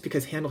think it's just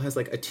because Handel has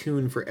like a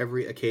tune for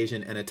every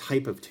occasion and a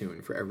type of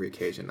tune for every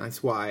occasion.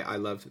 That's why I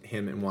love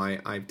him, and why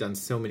I've done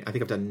so many. I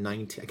think I've done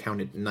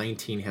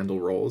 19 Handel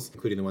roles,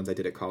 including the ones I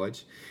did at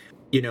college.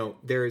 You know,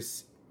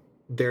 there's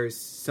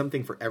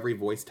something for every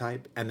voice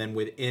type, and then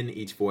within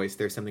each voice,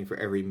 there's something for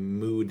every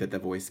mood that the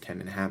voice can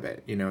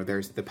inhabit. You know,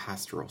 there's the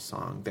pastoral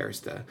song,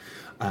 there's the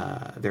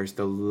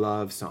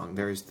love song,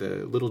 there's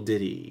the little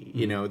ditty,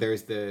 you know,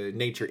 there's the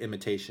nature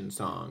imitation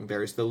song,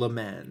 there's the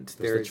lament,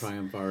 there's the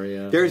triumph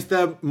aria, there's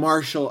the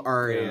martial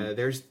aria,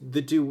 there's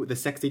the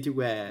sexy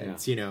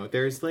duets, you know,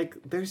 there's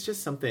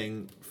just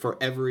something for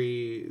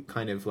every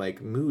kind of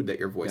like mood that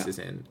your voice is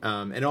in.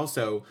 And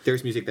also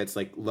there's music that's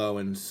like low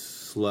and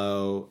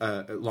slow,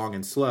 long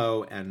and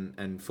slow,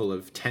 and full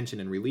of tension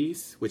and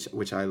release,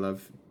 which I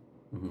love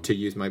to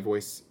use my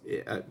voice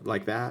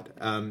like that.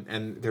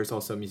 And there's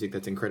also music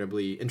that's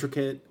incredibly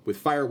intricate with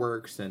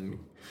fireworks, and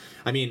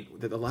I mean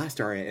the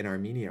last aria in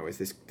Armenia was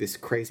this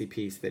crazy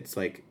piece that's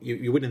like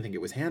you wouldn't think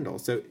it was Handel.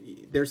 So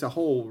there's a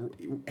whole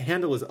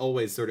Handel is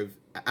always sort of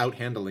out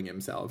handling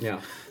himself. Yeah,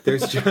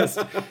 there's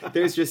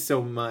just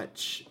so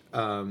much.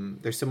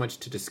 There's so much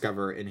to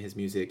discover in his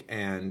music,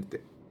 and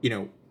you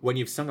know, when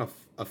you've sung a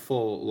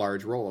full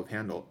large role of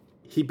Handel,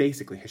 he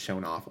basically has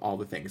shown off all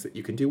the things that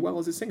you can do well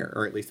as a singer,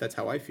 or at least that's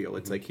how I feel.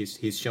 It's like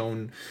he's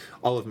shown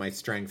all of my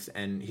strengths,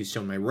 and he's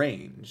shown my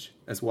range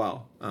as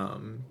well.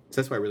 So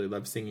that's why I really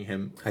love singing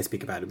him. I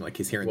speak about him like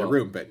he's here in the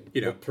room, but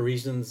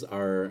Parisians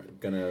are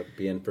gonna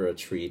be in for a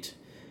treat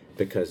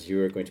because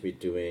you are going to be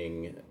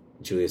doing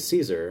Julius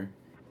Caesar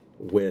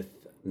with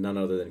none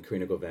other than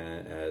Karina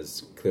Gauvin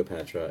as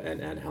Cleopatra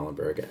and Anne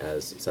Hallenberg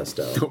as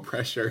Sesto. No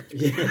pressure.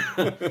 Yeah.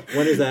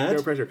 When is that?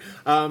 No pressure.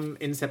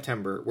 In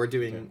September, we're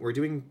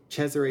doing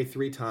Cesare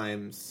 3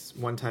 times.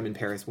 One time in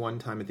Paris, one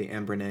time at the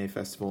Ambrenet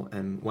Festival,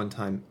 and one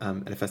time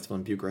at a festival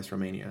in Bucharest,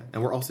 Romania.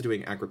 And we're also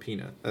doing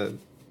Agrippina, a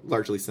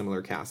largely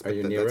similar cast. Are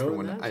you Nero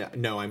in that?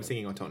 No, I'm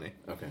singing Ottone.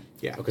 Okay.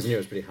 Yeah. Because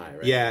Nero's pretty high,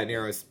 right? Yeah,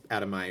 Nero's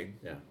out of my...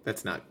 Yeah.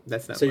 That's not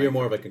So you're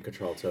more of like a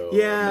contralto.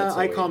 Yeah,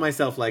 I call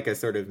myself like a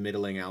sort of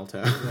middling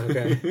alto.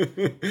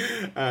 Okay.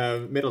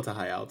 Middle to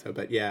high alto.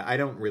 But yeah, I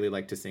don't really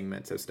like to sing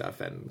mezzo stuff.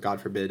 And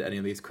God forbid any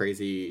of these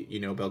crazy,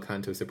 bel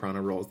canto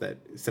soprano roles that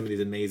some of these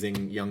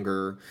amazing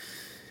younger...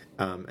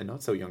 and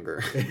not so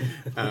younger,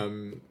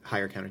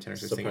 higher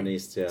countertenors are singing.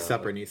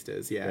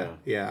 Sopranistas,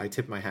 yeah. I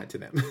tip my hat to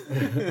them.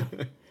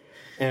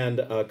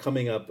 And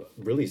coming up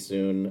really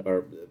soon,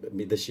 or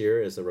this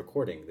year, is a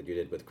recording that you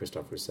did with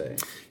Christophe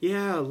Rousset.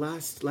 Yeah,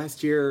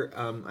 last year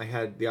I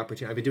had the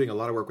opportunity. I've been doing a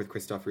lot of work with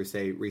Christophe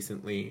Rousset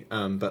recently,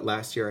 but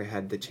last year I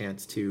had the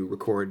chance to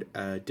record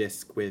a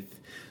disc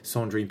with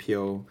Sandrine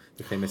Piot,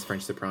 the famous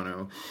French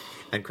soprano,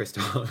 and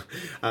Christophe.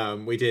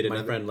 We did.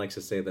 My friend likes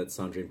to say that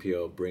Sandrine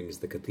Piot brings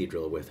the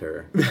cathedral with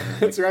her.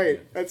 That's right.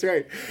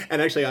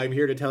 And actually, I'm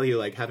here to tell you,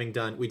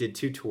 we did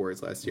 2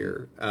 tours last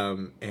year,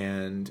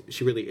 and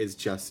she really is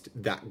just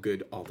that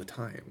good all the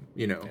time.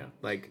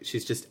 Like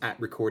she's just at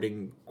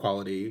recording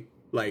quality,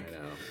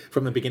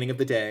 from the beginning of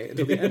the day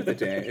until the end of the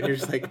day, and you're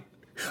just like,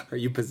 are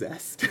you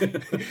possessed?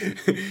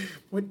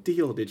 What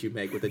deal did you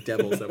make with the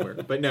devil somewhere?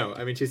 But no,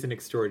 I mean, she's an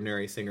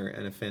extraordinary singer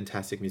and a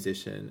fantastic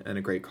musician and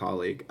a great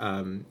colleague.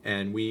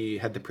 And we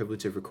had the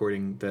privilege of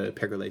recording the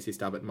Pergolesi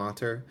Stabat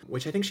Mater,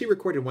 which I think she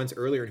recorded once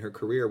earlier in her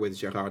career with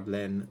Gérard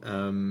Laine.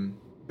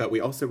 But we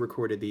also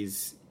recorded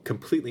these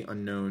completely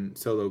unknown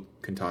solo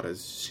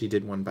cantatas. She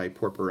did one by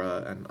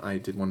Porpora and I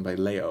did one by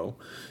Leo.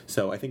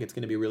 So I think it's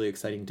going to be a really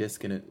exciting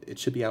disc, and it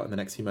should be out in the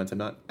next few months. I'm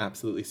not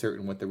absolutely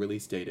certain what the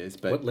release date is,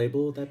 but what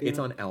label will that be? It's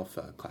on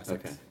Alpha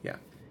Classics. Okay. Yeah.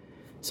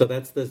 So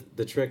that's the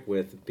trick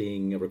with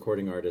being a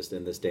recording artist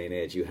in this day and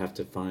age. You have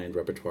to find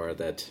repertoire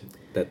that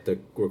the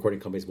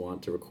recording companies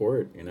want to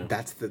record.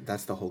 That's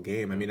the whole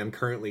game. I mean, I'm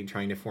currently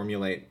trying to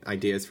formulate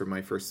ideas for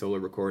my first solo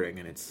recording,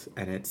 and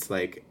it's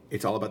like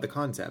it's all about the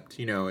concept.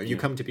 You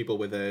come to people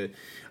with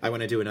I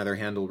want to do another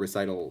Handel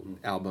recital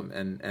album,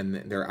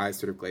 and their eyes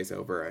sort of glaze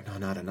over. And,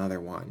 not another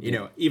one.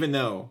 Even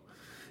though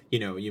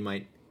you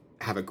might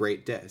have a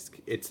great disc.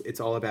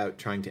 It's all about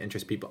trying to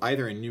interest people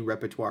either in new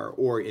repertoire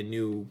or in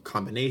new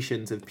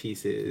combinations of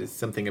pieces,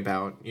 something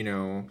about,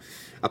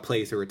 a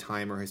place or a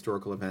time or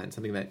historical event,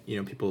 something that,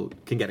 people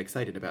can get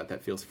excited about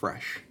that feels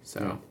fresh. So.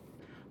 Yeah.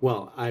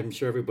 Well, I'm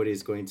sure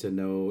everybody's going to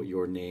know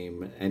your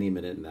name any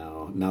minute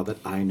now that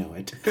I know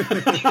it.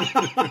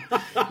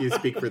 You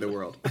speak for the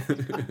world.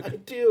 I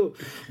do.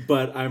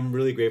 But I'm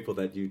really grateful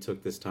that you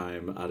took this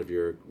time out of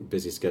your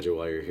busy schedule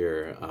while you're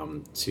here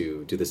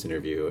to do this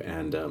interview.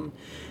 And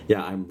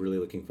I'm really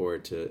looking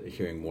forward to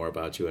hearing more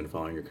about you and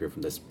following your career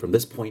from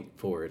this point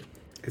forward.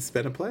 It's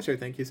been a pleasure.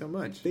 Thank you so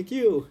much. Thank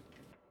you.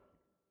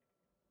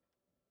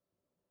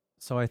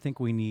 So I think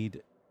we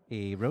need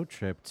a road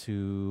trip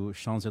to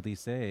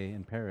Champs-Élysées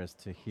in Paris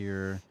to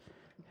hear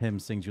him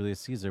sing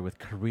Julius Caesar with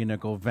Karina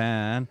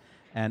Gauvin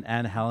and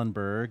Anne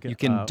Hallenberg. You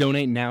can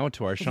donate now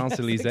to our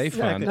Champs-Élysées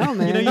fund. No,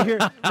 man.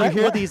 You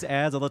hear these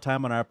ads all the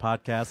time on our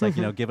podcast, like,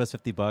 give us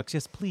 $50.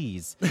 Yes,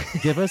 please.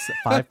 Give us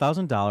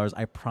 $5,000.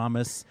 I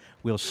promise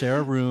we'll share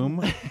a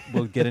room.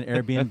 We'll get an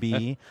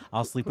Airbnb.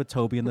 I'll sleep with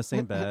Toby in the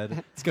same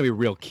bed. It's going to be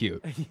real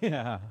cute.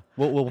 Yeah.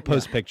 We'll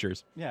post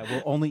pictures. Yeah,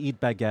 we'll only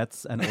eat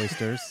baguettes and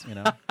oysters,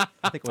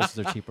 I think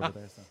oysters are cheaper over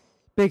there. So.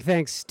 Big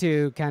thanks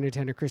to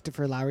countertenor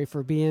Christopher Lowry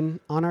for being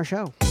on our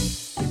show.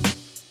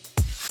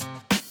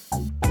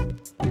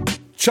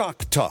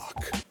 Chalk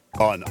Talk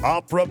on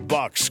Opera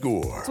Box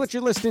Score. That's what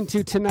you're listening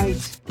to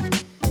tonight.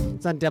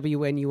 It's on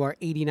WNUR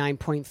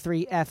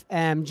 89.3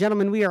 FM.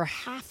 Gentlemen, we are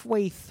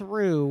halfway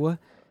through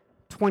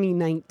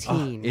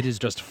 2019. It has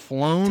just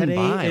flown Today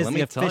by, is let the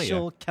me tell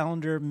official you.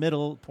 calendar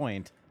middle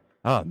point.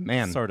 Oh,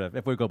 man. Sort of,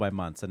 if we go by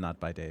months and not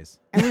by days.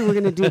 And we were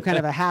going to do kind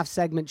of a half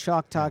segment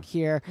Chalk Talk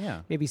here.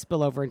 Yeah. Maybe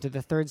spill over into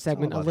the third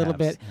segment a about little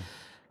halves. bit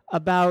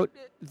about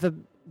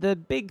the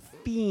big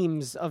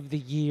themes of the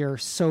year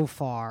so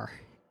far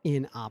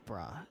in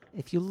opera.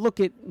 If you look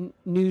at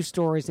news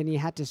stories and you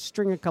had to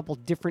string a couple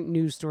different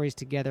news stories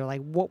together,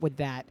 like what would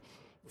that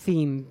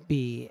theme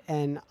be?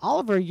 And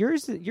Oliver,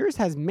 yours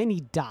has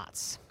many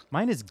dots.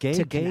 Mine is gay,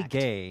 to gay, connect.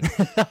 gay.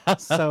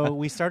 So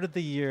we started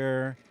the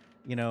year,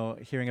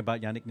 hearing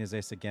about Yannick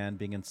Nézet-Séguin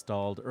being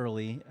installed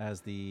early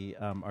as the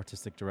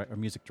artistic director or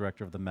music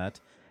director of the Met.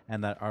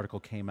 And that article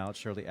came out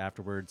shortly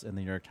afterwards in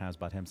the New York Times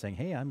about him saying,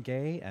 "Hey, I'm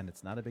gay, and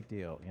it's not a big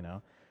deal,"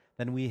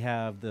 Then we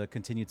have the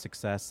continued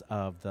success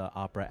of the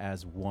opera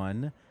as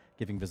one,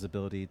 giving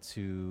visibility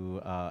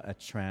to a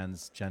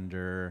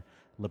transgender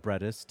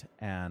librettist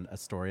and a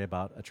story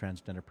about a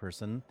transgender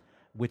person,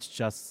 which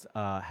just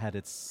had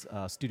its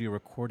studio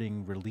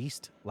recording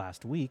released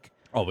last week.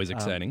 Always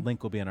exciting.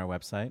 Link will be on our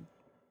website.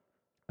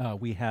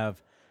 We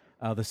have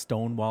the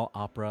Stonewall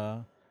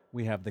Opera.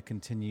 We have the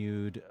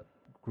continued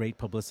great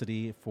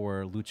publicity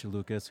for Lucia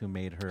Lucas, who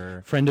made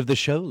her Friend of the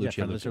show, Lucia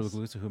friend of Lucas. the show,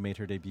 Lucia, who made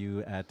her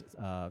debut at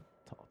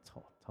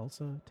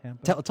Tulsa,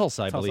 Tampa,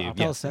 Tulsa, I believe.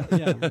 Yes. Tulsa,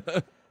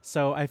 yeah.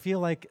 So I feel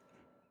like,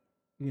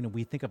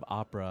 we think of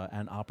opera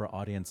and opera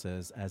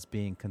audiences as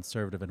being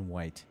conservative and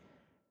white,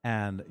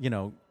 and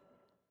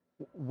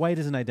white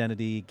is an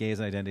identity, gay is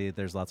an identity.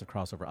 There's lots of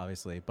crossover,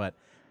 obviously, but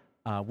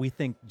we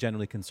think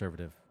generally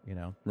conservative.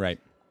 Right.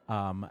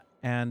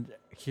 And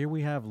here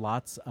we have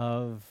lots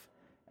of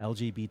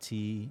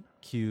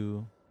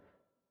LGBTQ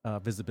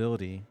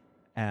visibility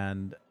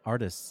and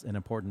artists in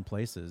important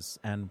places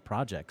and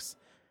projects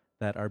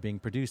that are being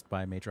produced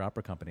by major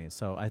opera companies.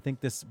 So I think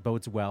this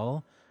bodes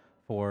well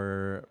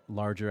for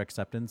larger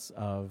acceptance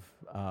of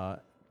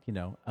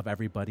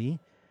everybody.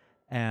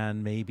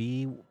 And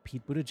maybe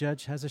Pete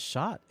Buttigieg has a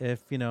shot.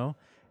 If Yannick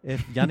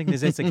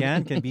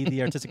Nézet-Séguin can be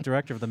the artistic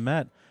director of the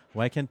Met,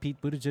 why can't Pete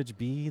Buttigieg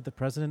be the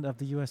president of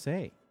the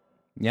USA?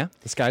 Yeah,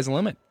 the sky's the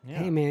limit. Yeah.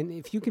 Hey, man,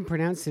 if you can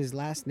pronounce his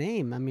last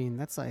name, I mean,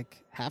 that's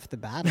like half the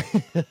battle.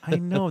 I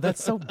know,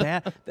 that's so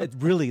bad.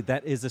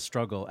 That is a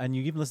struggle. And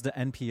you even listen to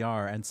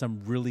NPR, and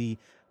some really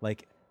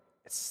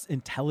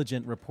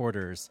intelligent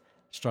reporters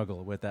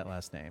struggle with that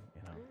last name.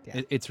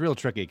 Yeah. It's real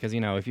tricky because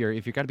if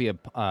you've got to be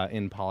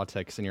in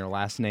politics and your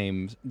last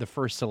name, the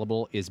first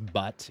syllable is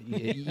but,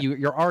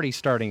 you're already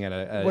starting at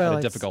a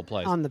difficult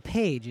place. On the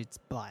page, it's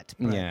but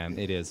Yeah,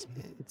 it is.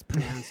 it's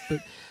pronounced.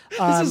 But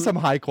This is some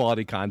high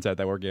quality content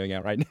that we're giving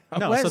out right now.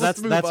 No, Let's so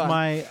that's move on.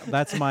 my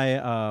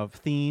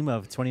theme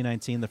of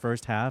 2019, the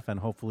first half, and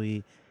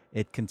hopefully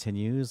it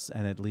continues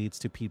and it leads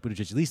to Pete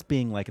Buttigieg at least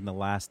being in the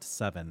last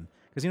 7,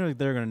 because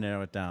they're going to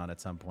narrow it down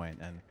at some point,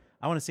 and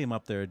I want to see him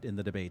up there in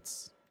the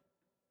debates.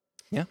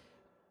 Yeah.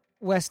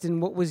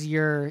 Weston, what was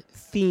your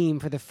theme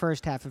for the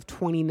first half of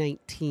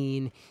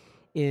 2019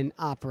 in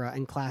opera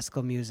and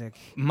classical music?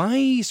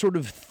 My sort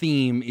of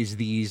theme is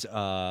these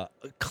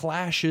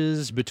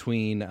clashes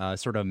between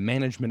sort of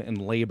management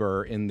and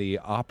labor in the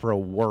opera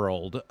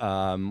world.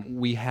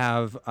 We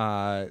have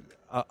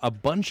a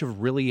bunch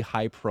of really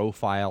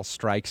high-profile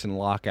strikes and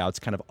lockouts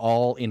kind of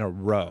all in a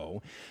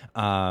row.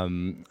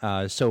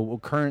 So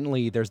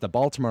currently there's the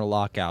Baltimore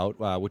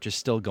lockout, which is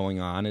still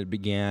going on. It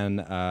began,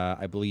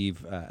 I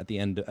believe, at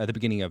the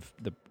beginning of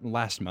the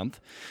last month.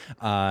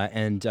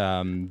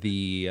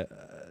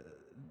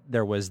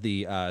 There was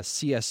the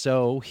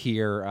CSO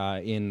here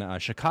in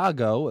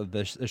Chicago,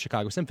 the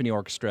Chicago Symphony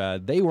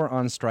Orchestra. They were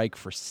on strike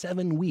for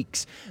 7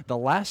 weeks. The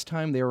last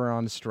time they were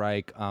on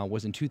strike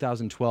was in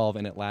 2012,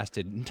 and it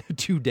lasted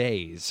 2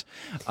 days,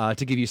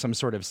 to give you some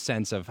sort of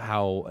sense of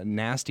how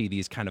nasty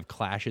these kind of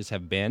clashes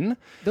have been.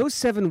 Those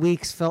 7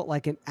 weeks felt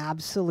like an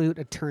absolute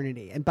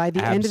eternity. And by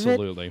the end of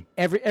Absolutely.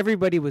 it,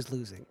 everybody was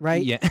losing,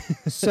 right? Yeah.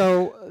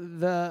 So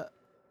the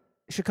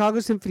Chicago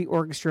Symphony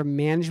Orchestra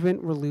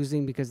management were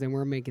losing because they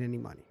weren't making any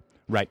money.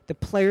 Right. The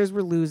players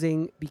were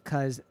losing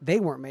because they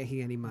weren't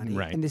making any money.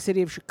 Right. And the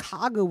city of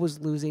Chicago was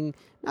losing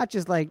not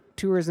just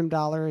tourism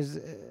dollars.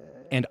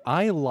 And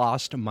I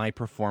lost my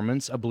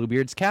performance of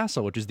Bluebeard's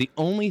Castle, which is the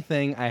only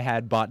thing I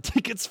had bought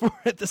tickets for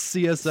at the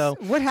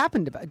CSO. What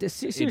happened about it?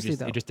 Seriously,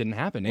 though. It just didn't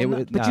happen.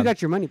 But you got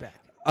your money back.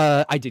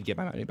 I did get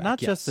my money back. Not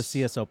just the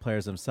yes. CSO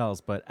players themselves,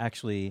 but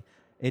actually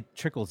it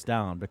trickles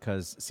down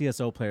because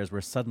CSO players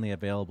were suddenly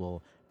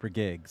available for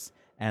gigs,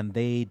 and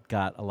they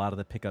got a lot of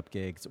the pickup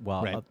gigs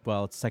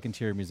while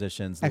second-tier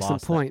musicians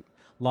Excellent point.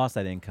 lost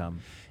that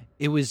income.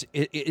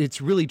 It's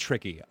really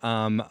tricky,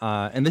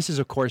 and this is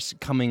of course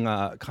coming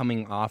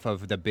off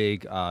of the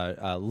big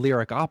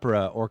Lyric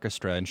Opera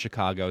Orchestra in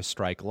Chicago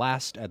strike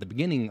at the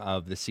beginning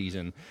of the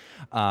season.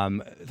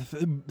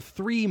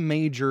 3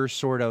 major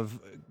sort of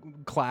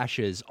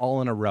clashes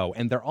all in a row,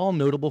 and they're all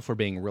notable for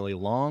being really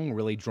long,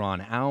 really drawn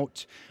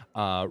out,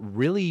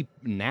 really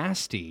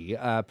nasty,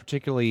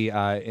 particularly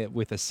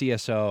with the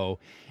CSO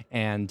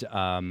and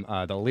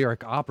the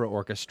Lyric Opera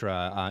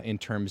Orchestra in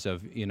terms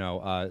of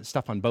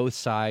stuff on both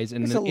sides.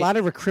 And There's a lot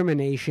of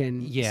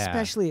recrimination, Yeah.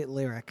 especially at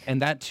Lyric.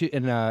 And that too,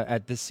 and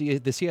at the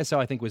CSO,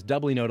 I think was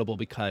doubly notable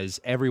because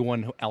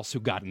everyone else who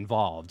got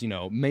involved,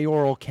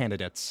 mayoral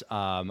candidates,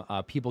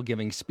 people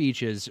giving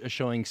speeches,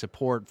 showing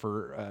support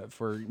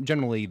for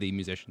generally the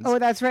musicians. Oh,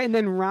 that's right. And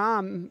then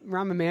Rahm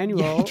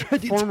Emanuel,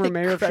 tried to former take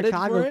mayor of credit for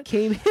Chicago, it.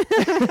 came.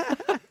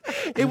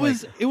 It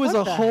was a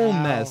the whole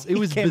hell? mess. It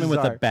was Came in with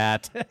a bizarre.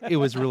 bat. It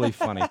was really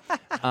funny.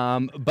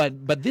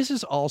 But this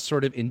is all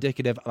sort of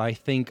indicative of, I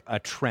think, a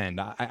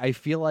trend. I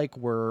feel like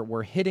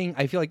we're hitting.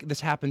 I feel like this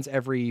happens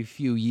every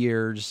few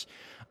years.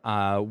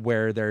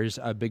 where there's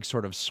a big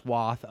sort of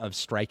swath of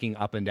striking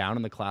up and down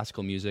in the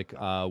classical music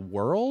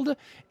world.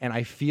 And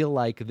I feel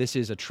like this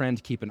is a trend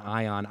to keep an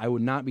eye on. I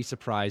would not be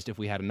surprised if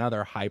we had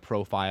another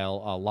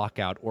high-profile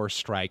lockout or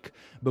strike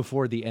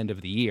before the end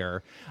of the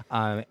year.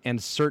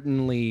 And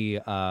certainly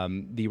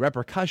the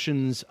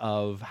repercussions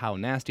of how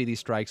nasty these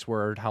strikes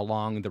were, how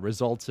long, the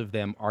results of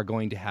them are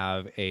going to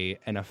have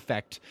an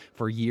effect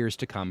for years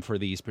to come for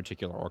these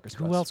particular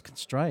orchestras. Who else can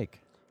strike?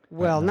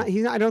 Well,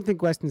 I don't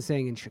think Weston's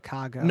saying in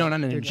Chicago. No,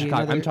 not in There'd be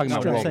Chicago. another- I'm talking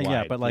about I'm worldwide. saying,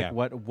 yeah, but like Yeah.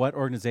 what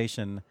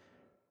organization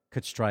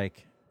could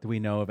strike? Do we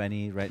know of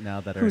any right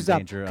now that are Who's in up?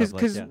 danger of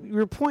Because like,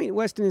 your point,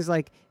 Weston, is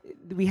like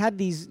we had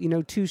these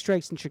 2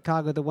 strikes in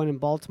Chicago, the one in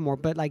Baltimore,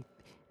 but like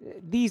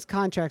these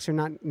contracts are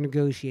not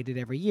negotiated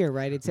every year,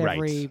 right? It's Right.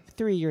 every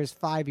 3 years,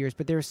 5 years.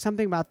 But there's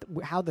something about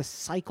how the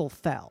cycle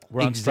fell.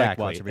 We're on strike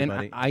Exactly. watch,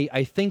 everybody. And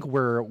I think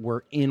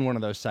we're in one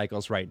of those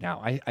cycles right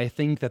now. I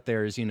think that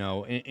there's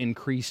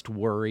increased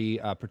worry,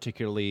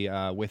 particularly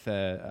with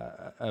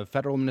a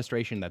federal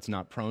administration that's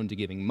not prone to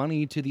giving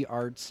money to the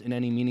arts in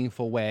any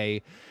meaningful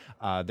way.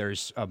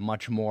 There's a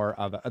much more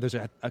of there's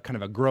a kind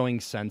of a growing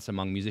sense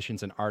among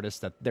musicians and artists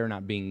that they're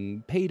not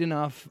being paid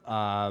enough,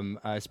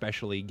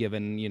 especially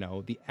given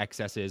the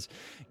excesses,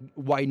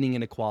 widening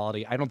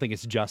inequality. I don't think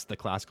it's just the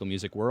classical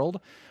music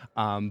world,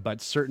 but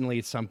certainly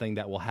it's something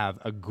that will have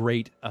a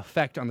great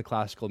effect on the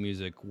classical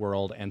music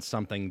world and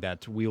something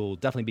that we will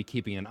definitely be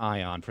keeping an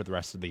eye on for the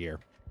rest of the year.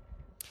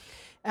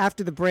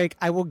 After the break,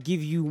 I will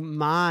give you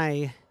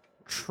my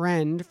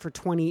trend for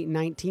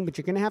 2019, but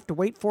you're going to have to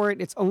wait for it.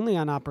 It's only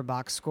on Opera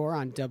Box Score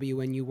on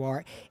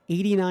WNUR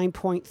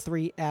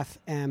 89.3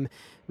 FM,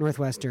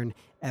 Northwestern,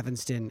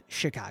 Evanston,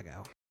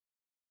 Chicago.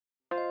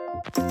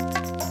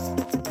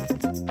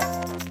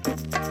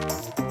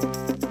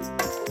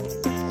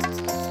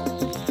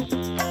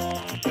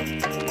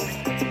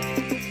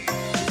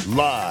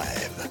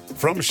 Live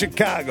from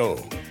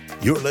Chicago,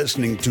 you're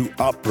listening to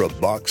Opera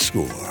Box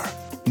Score.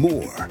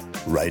 More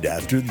right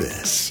after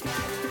this.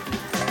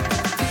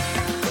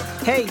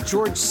 Hey,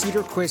 George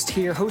Cedarquist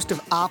here, host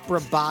of Opera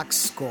Box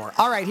Score.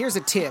 All right, here's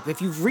a tip.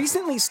 If you've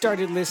recently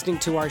started listening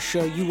to our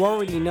show, you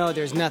already know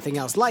there's nothing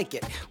else like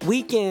it.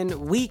 Week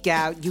in, week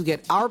out, you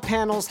get our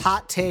panel's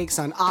hot takes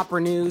on opera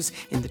news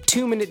in the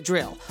 2-minute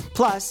drill,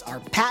 plus our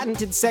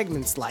patented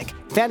segments like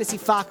Fantasy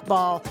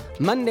Fockball,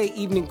 Monday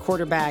Evening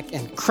Quarterback,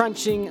 and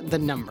Crunching the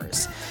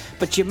Numbers.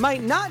 But you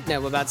might not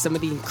know about some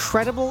of the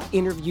incredible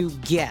interview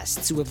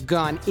guests who have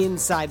gone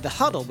inside the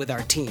huddle with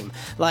our team,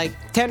 like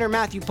tenor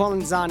Matthew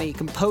Polenzani,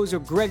 composer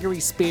Gregory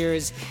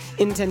Spears,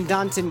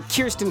 intendantin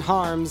Kirsten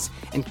Harms,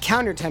 and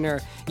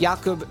countertenor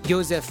Jakub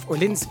Józef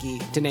Orlinski,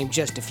 to name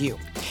just a few.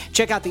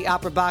 Check out the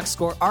Opera Box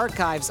Score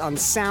archives on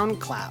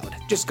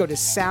SoundCloud. Just go to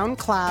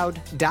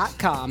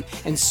soundcloud.com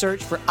and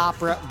search for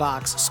Opera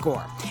Box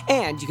Score.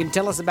 And you can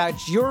tell us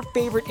about your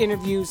favorite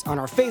interviews on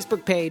our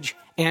Facebook page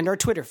and our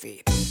Twitter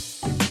feed.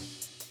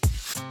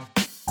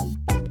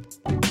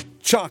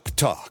 Chalk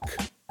Talk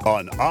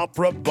on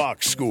Opera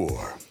Box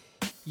Score.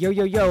 Yo,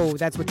 yo, yo,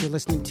 that's what you're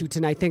listening to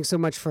tonight. Thanks so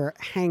much for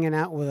hanging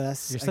out with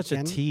us. You're such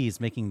again. a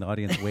tease, making the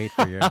audience wait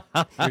for your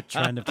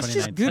trend of 2019. It's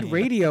just good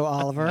radio,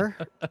 Oliver.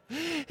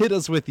 Hit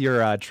us with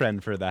your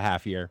trend for the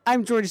half year.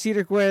 I'm George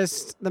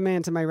Cedarquist. The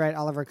man to my right,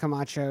 Oliver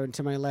Camacho. And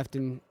to my left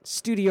in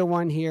Studio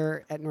One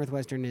here at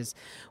Northwestern is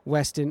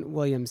Weston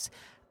Williams.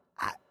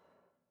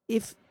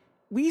 If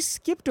we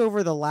skipped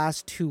over the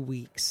last 2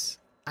 weeks,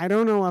 I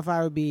don't know if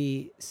I would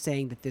be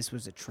saying that this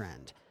was a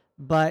trend.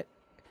 But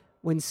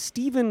when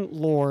Stephen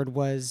Lord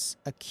was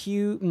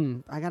accused...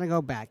 I got to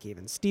go back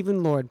even.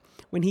 Stephen Lord,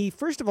 when he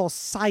first of all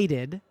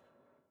sided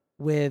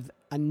with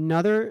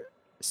another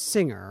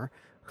singer,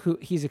 who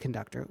he's a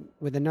conductor,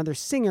 with another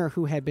singer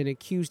who had been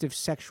accused of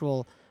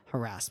sexual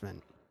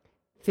harassment,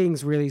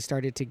 things really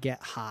started to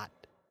get hot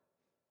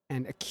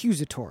and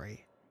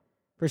accusatory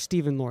for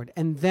Stephen Lord.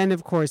 And then,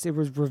 of course, it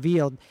was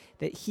revealed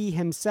that he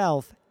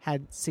himself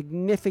had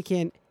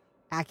significant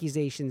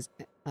accusations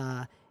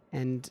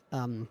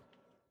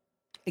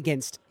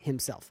against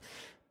himself.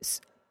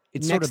 It's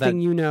Next sort of that, thing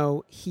you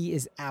know, he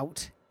is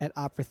out at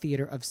Opera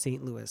Theater of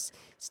St. Louis.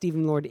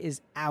 Stephen Lord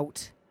is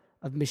out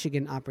of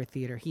Michigan Opera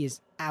Theater. He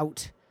is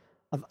out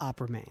of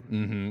Opera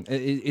Maine.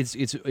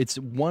 It's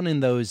one in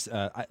those.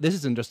 This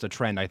isn't just a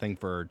trend, I think,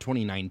 for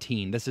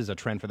 2019. This is a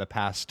trend for the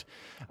past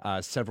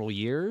several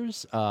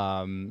years.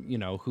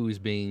 Who's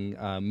being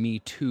Me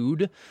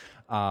Too'd,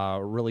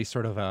 really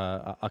sort of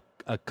a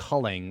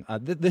culling.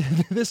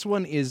 This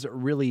one is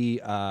really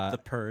The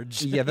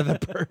Purge. Yeah, the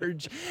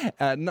Purge.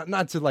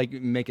 Not to like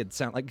make it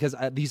sound like, because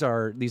these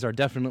are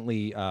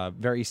definitely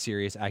very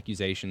serious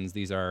accusations.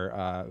 These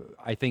are,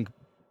 I think,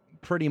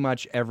 pretty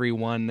much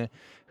everyone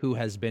who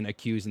has been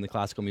accused in the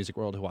classical music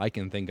world who I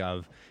can think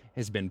of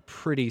has been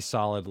pretty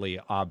solidly,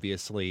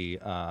 obviously,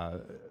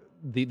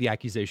 the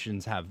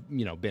accusations have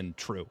been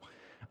true.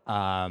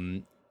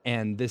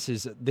 And this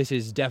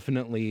is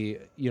definitely,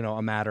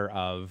 a matter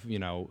of,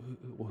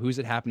 who's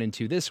it happening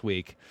to this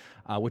week,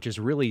 which is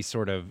really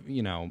sort of,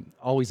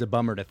 always a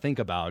bummer to think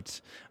about.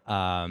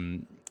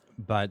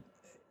 But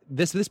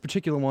this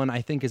particular one,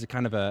 I think, is a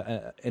kind of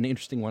an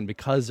interesting one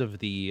because of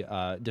the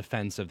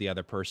defense of the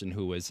other person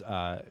who was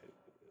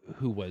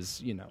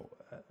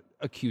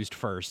accused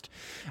first,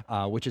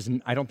 which is,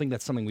 I don't think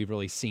that's something we've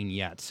really seen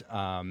yet.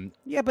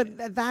 Yeah,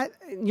 but that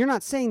you're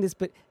not saying this,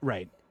 but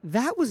Right.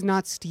 that was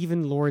not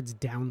Stephen Lord's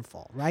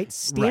downfall, right?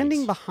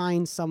 Standing Right.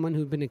 behind someone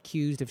who'd been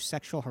accused of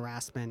sexual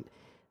harassment,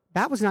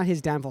 that was not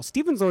his downfall.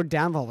 Stephen Lord's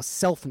downfall was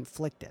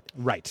self-inflicted.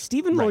 Right.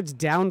 Stephen Right. Lord's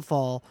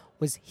downfall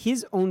was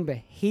his own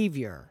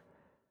behavior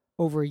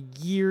over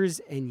years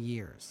and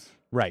years.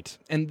 Right.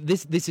 And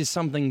this is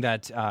something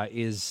that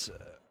is,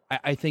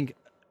 I think,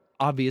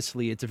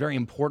 obviously, it's a very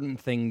important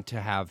thing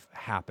to have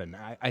happen.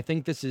 I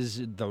think this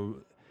is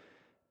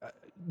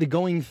the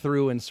going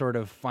through and sort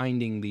of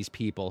finding these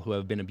people who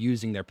have been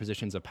abusing their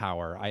positions of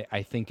power,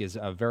 I think is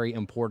a very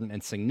important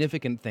and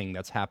significant thing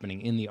that's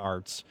happening in the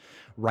arts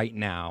right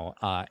now.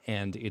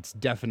 And it's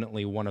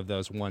definitely one of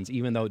those ones,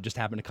 even though it just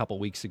happened a couple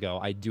weeks ago,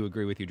 I do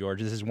agree with you,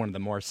 George. This is one of the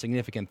more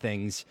significant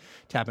things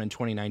to happen in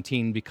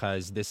 2019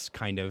 because this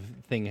kind of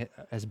thing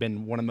has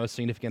been one of the most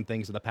significant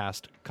things of the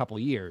past couple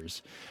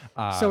years.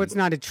 So it's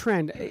not a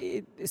trend.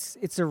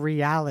 It's a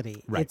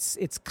reality. Right.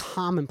 It's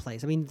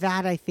commonplace. I mean,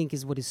 that I think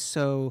is what is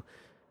so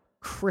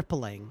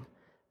crippling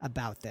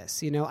about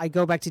this. You know, I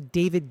go back to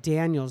David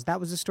Daniels. That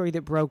was a story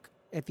that broke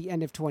at the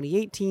end of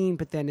 2018,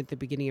 but then at the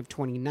beginning of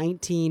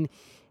 2019,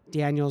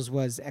 Daniels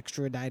was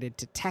extradited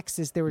to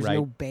Texas. There was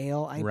no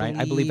bail, I believe.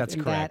 I believe that's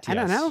in correct, that.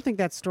 I yes. don't think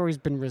that story's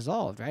been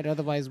resolved, right?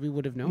 Otherwise, we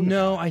would have known.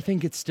 No, about it. I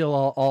think it's still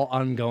all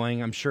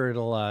ongoing. I'm sure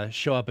it'll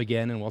show up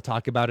again, and we'll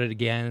talk about it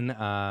again.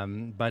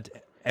 But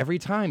every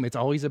time, it's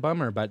always a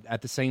bummer. But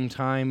at the same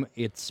time,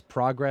 it's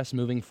progress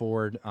moving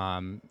forward.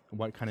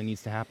 What kind of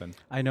needs to happen?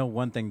 I know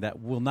one thing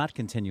that will not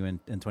continue in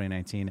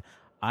 2019.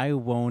 I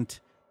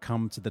won't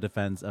come to the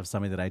defense of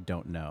somebody that I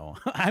don't know.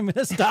 I'm going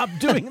to stop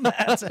doing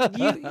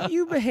that.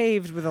 You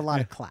behaved with a lot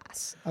of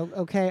class.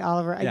 Okay,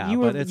 Oliver. Yeah, you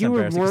but were it's you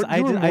were, embarrassing 'cause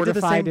I did the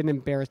mortified same- and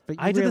embarrassed. But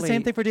you I did the really-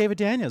 same thing for David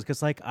Daniels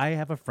because, like, I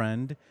have a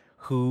friend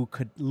who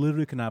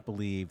literally could not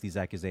believe these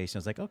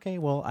accusations. Like, okay,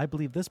 well, I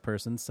believe this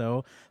person,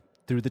 so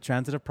through the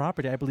transitive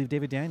property, I believe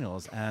David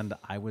Daniels, and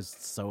I was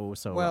so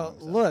Well, wrong,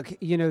 so. look,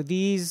 you know,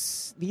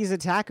 these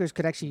attackers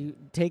could actually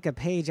take a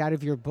page out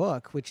of your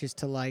book, which is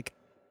to, like,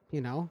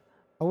 you know,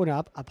 own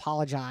up,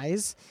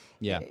 apologize.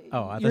 Yeah.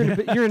 Oh, I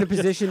You're in a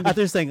position. I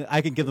was saying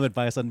I can give them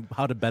advice on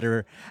how to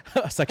better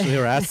sexually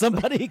harass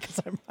somebody because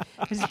I'm.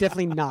 This is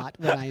definitely not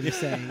what I'm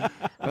saying.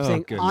 I'm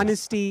saying goodness.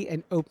 honesty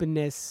and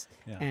openness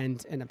Yeah.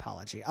 and an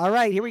apology. All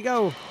right, here we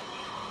go.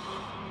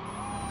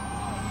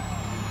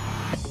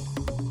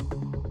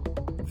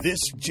 This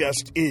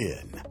just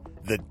in,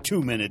 the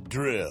 2-minute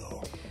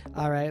drill.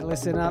 All right,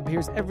 listen up.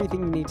 Here's everything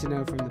you need to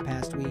know from the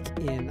past week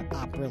in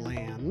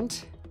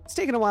Operaland. It's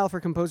taken a while for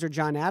composer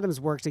John Adams'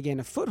 work to gain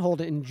a foothold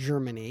in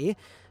Germany,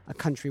 a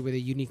country with a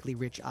uniquely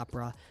rich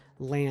opera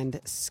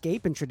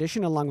landscape and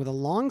tradition, along with a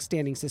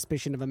long-standing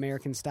suspicion of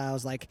American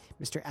styles like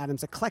Mr.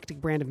 Adams'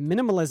 eclectic brand of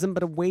minimalism,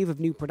 but a wave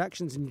of new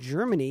productions in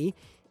Germany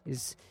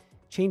is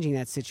changing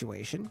that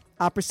situation.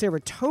 Opera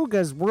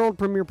Saratoga's world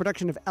premiere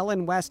production of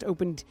Ellen West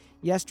opened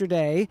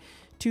yesterday.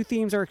 Two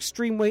themes are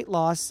extreme weight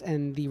loss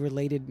and the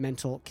related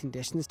mental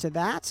conditions to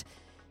that.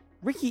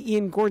 Ricky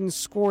Ian Gordon's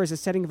score is a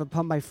setting of a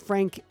poem by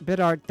Frank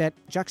Bidart that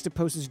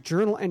juxtaposes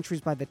journal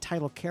entries by the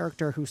title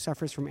character who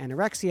suffers from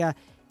anorexia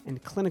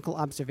and clinical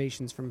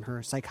observations from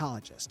her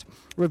psychologist.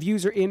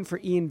 Reviews are in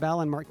for Ian Bell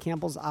and Mark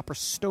Campbell's opera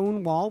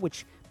Stonewall,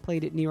 which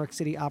played at New York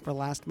City Opera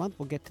last month.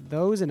 We'll get to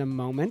those in a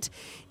moment.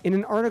 In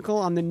an article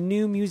on the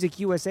New Music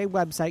USA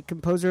website,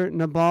 composer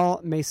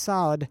Nabal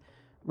Mesaud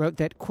wrote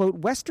that, quote,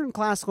 Western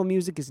classical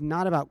music is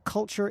not about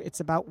culture, it's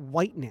about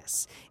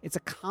whiteness. It's a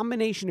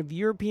combination of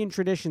European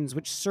traditions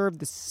which serve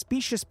the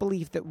specious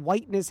belief that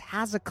whiteness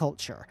has a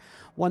culture,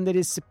 one that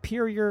is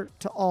superior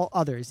to all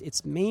others.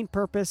 Its main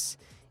purpose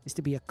is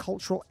to be a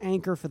cultural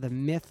anchor for the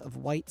myth of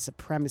white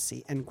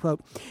supremacy, end quote.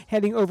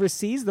 Heading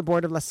overseas, the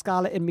board of La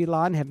Scala in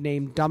Milan have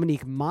named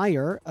Dominique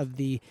Meyer of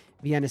the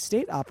Vienna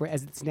State Opera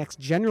as its next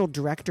general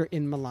director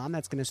in Milan.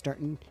 That's going to start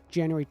in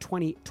January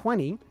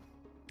 2020.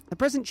 The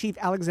present chief,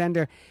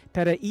 Alexander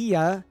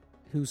Pereira,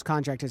 whose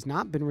contract has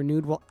not been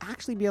renewed, will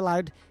actually be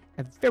allowed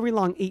a very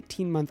long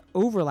 18-month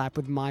overlap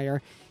with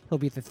Meyer. He'll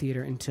be at the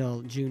theater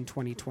until June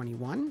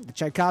 2021. The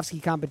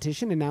Tchaikovsky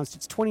competition announced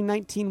its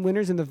 2019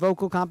 winners in the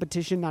vocal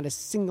competition. Not a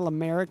single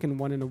American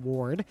won an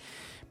award.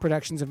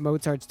 Productions of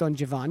Mozart's Don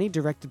Giovanni,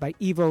 directed by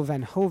Ivo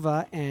Van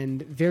Hove,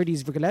 and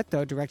Verdi's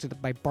Rigoletto,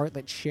 directed by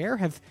Bartlett Sher,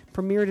 have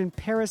premiered in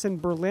Paris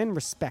and Berlin,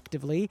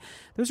 respectively.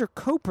 Those are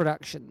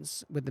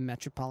co-productions with the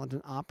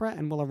Metropolitan Opera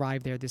and will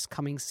arrive there this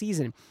coming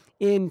season.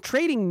 In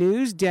trading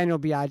news, Daniel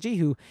Biaggi,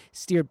 who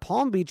steered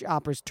Palm Beach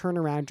Opera's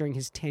turnaround during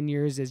his 10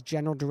 years as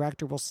general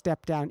director, will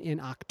step down in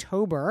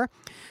October.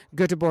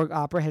 Göteborg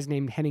Opera has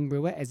named Henning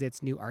Rue as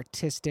its new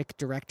artistic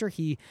director.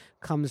 He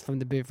comes from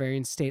the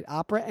Bavarian State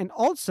Opera. And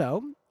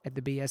also, at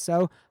the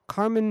BSO,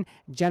 Carmen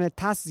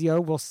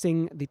Giannatasio will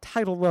sing the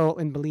title role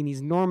in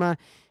Bellini's Norma.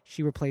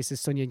 She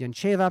replaces Sonia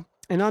Yoncheva.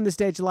 And on this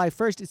day, July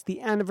 1st, it's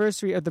the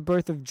anniversary of the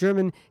birth of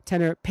German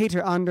tenor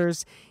Peter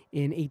Anders.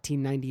 in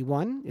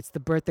 1891. It's the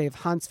birthday of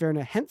Hans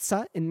Werner Henze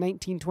in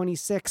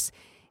 1926.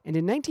 And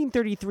in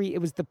 1933,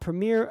 it was the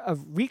premiere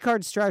of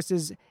Richard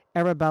Strauss's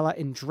Arabella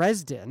in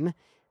Dresden.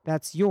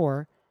 That's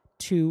your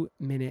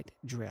 2-minute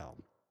drill.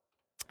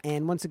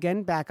 And once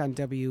again, back on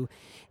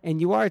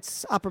WNUR,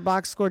 it's Opera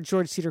Box Score,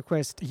 George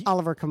Cedarquist,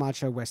 Oliver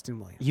Camacho, Weston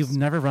Williams. You've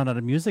never run out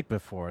of music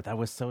before. That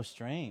was so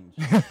strange.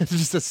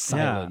 Just a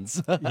silence.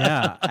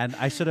 Yeah, and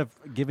I should have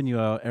given you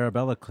a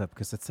Arabella clip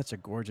because it's such a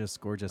gorgeous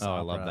Oh, opera.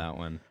 I love that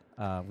one.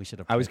 We should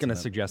have. I was going to played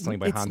some suggest something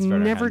by It's Hans Werner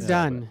never Henze,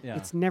 done. Yeah.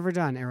 It's never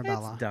done, of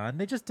Arabella. It's done.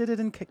 They just did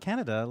it in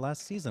Canada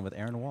last season with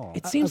Aaron Wall.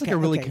 It seems Okay, like a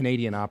really okay.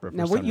 Canadian opera for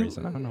Now, what some you-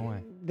 reason. I don't know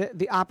why.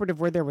 The operative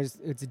word there was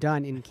it's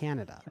done in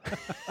Canada.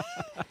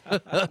 I'm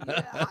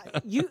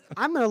going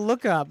to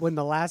look up when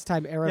the last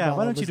time Arabella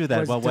why don't you was- do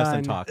that was while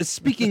Weston done. talks?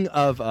 Speaking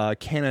of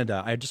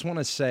Canada, I just want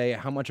to say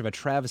how much of a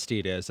travesty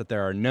it is that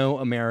there are no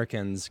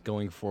Americans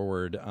going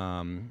forward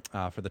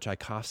for the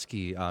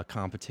Tchaikovsky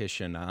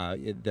competition.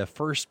 The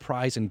first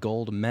prize and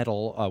gold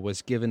medal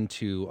was given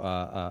to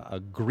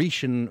a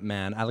Grecian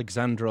man,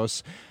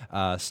 Alexandros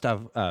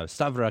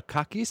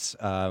Stavrakakis.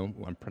 I'm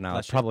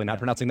probably not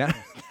pronouncing that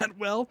that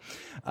well.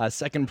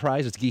 Second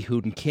prize was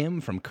Gi-hoon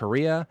Kim from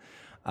Korea.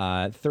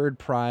 Third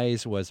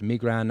prize was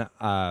Migran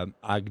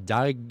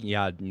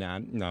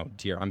Agdagyanan. No,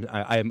 dear,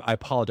 I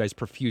apologize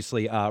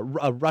profusely. A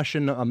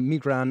Russian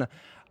Migran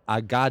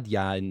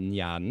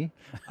Agadyanyan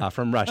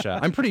from Russia.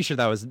 I'm pretty sure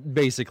that was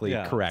basically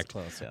Yeah, correct. it's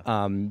close,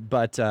 yeah.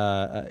 But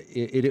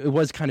it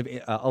was kind of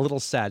a little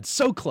sad.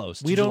 So close.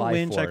 To We don't July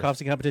win 4th.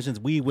 Tchaikovsky competitions.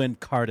 We win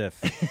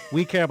Cardiff.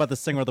 We care about the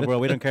singer of the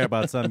world. We don't care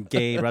about some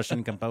gay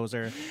Russian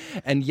composer.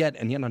 And yet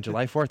on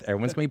July 4th,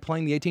 everyone's going to be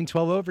playing the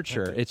 1812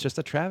 Overture. It's just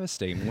a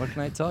travesty. What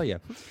can I tell you?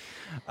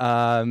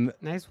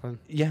 Nice one.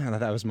 Yeah,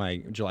 that was my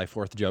July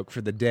 4th joke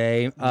for the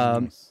day.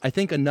 I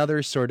think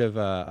another sort of,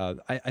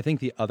 I think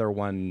the other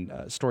one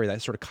story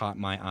that sort of caught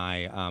my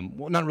eye,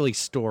 well, not really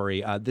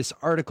story, this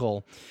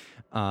article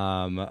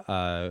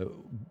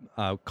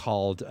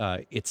called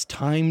It's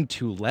Time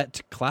to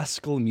Let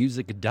Classical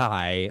Music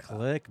Die.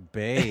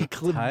 Clickbait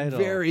title.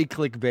 Very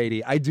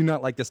clickbaity. I do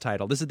not like this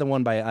title. This is the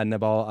one by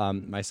Nabal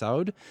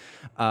Maisaud,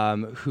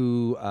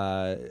 who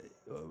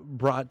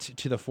brought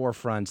to the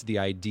forefront the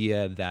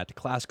idea that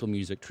classical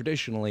music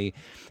traditionally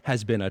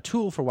has been a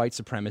tool for white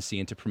supremacy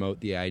and to promote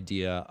the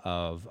idea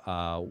of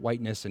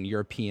whiteness and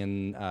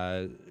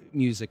European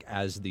music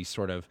as the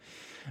sort of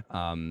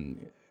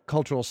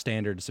cultural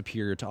standard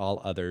superior to all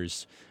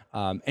others.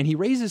 And he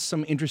raises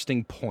some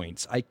interesting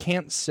points. I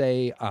can't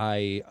say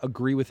I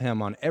agree with him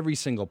on every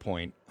single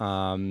point,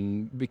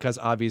 because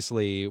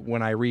obviously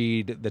when I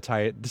read the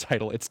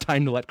title, It's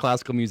Time to Let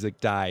Classical Music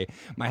Die,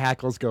 my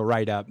hackles go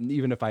right up,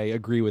 even if I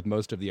agree with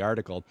most of the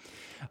article.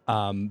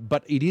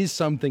 But it is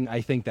something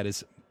I think that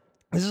is...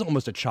 This is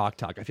almost a chalk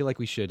talk. I feel like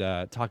we should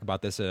talk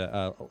about this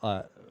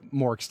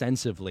more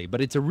extensively,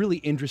 but it's a really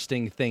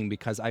interesting thing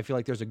because I feel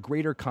like there's a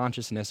greater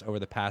consciousness over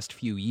the past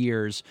few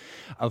years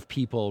of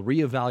people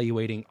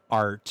reevaluating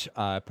art,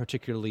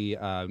 particularly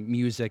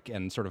music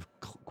and sort of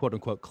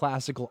quote-unquote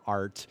classical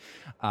art,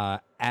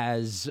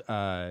 as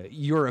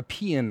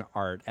European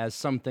art, as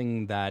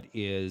something that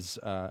is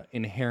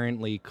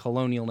inherently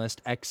colonialist,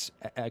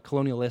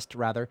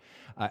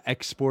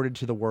 exported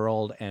to the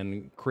world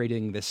and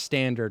creating this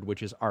standard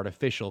which is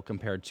artificial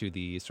compared to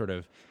the sort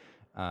of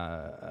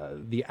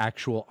the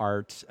actual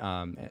art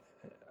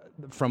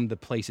from the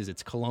places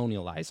it's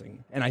colonializing.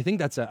 And I think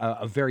that's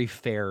a very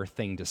fair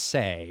thing to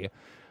say.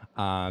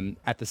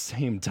 At the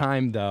same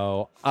time,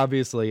 though,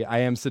 obviously, I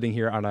am sitting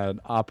here on an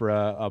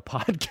opera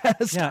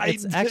podcast. Yeah,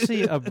 it's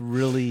actually a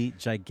really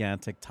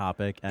gigantic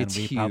topic, and It's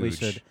we probably huge.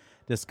 should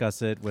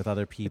discuss it with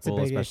other people,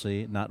 big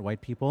especially not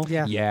white people.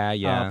 Yeah.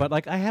 Yeah. But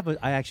like,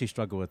 I actually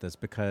struggle with this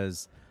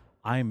because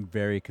I'm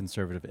very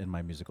conservative in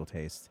my musical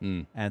taste,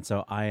 and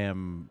so I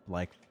am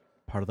like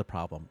part of the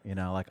problem. You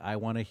know, like I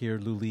want to hear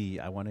Lully,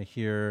 I want to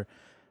hear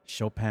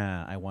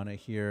Chopin, I want to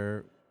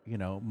hear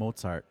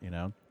Mozart.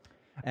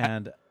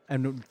 And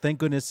thank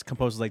goodness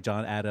composers like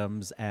John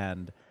Adams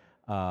and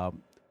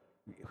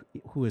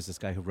who is this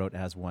guy who wrote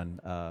as one?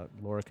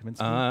 Laura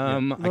Kaminsky. I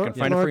can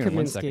find it Laura for you in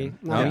 1 Kaminsky, second.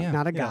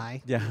 not a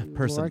guy. Yeah,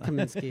 person. Laura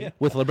Kaminsky.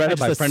 With libretto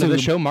by just friend of the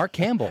assumed- show, Mark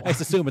Campbell. I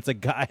just assume it's a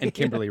guy. and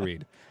Kimberly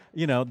Reed.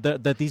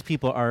 That these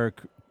people are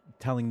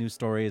telling new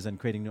stories and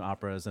creating new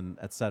operas and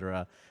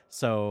etc.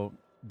 So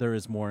there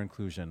is more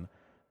inclusion,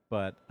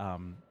 but my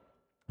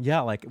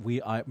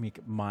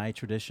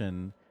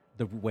tradition,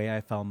 the way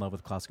I fell in love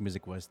with classical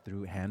music was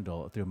through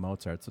Handel, through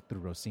Mozart, through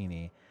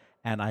Rossini,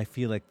 and I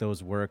feel like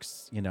those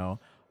works,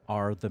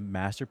 are the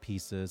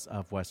masterpieces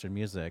of Western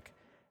music,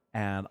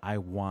 and I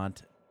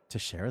want to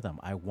share them.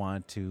 I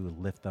want to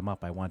lift them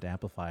up. I want to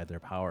amplify their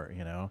power.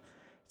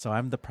 So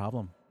I'm the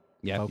problem.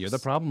 Yeah, folks. you're the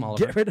problem,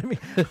 Oliver. Get rid of me.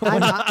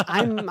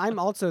 I'm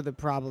also the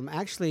problem.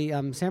 Actually,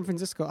 San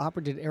Francisco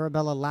Opera did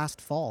Arabella last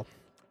fall.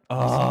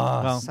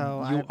 Oh,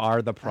 So you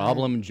are the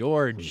problem,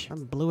 George. I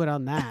blew it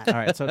on that. All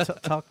right, so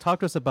talk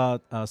to us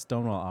about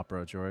Stonewall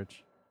Opera,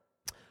 George.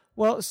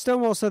 Well,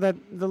 Stonewall, so that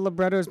the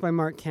libretto is by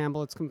Mark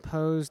Campbell. It's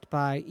composed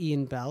by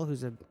Ian Bell,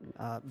 who's a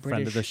British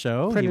Friend of the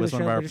show. friend He of was the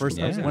one of show, our British first,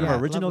 composer. one of Yeah,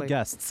 our original lovely.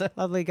 guests.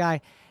 Lovely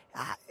guy.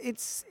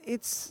 It's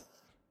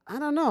I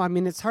don't know. I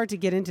mean, it's hard to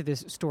get into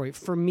this story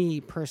for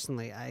me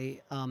personally.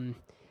 I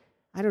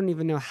don't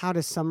even know how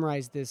to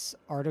summarize this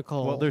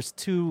article. Well, there's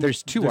two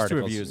articles,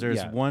 reviews. There's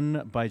yeah.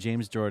 one by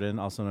James Jordan,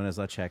 also known as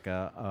La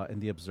Checa,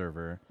 in The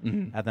Observer.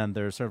 Mm-hmm. And then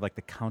there's sort of like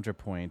the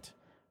counterpoint,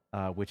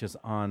 which is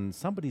on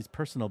somebody's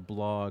personal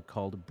blog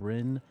called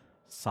Bryn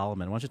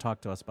Solomon. Why don't you talk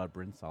to us about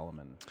Bryn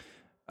Solomon?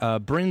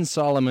 Bryn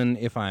Solomon,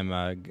 if I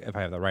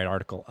have the right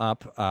article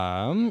up,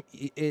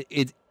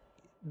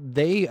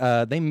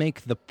 they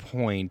make the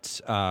point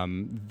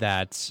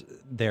that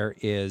there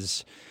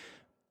is,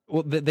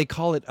 well, they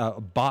call it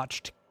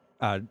botched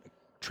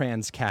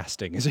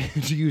transcasting,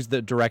 to use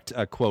the direct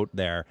quote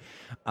there.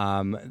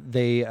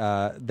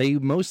 They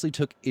mostly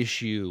took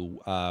issue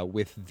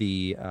with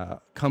the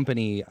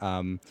company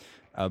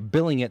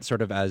billing it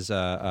sort of as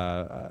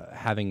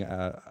having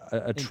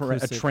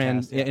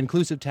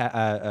inclusive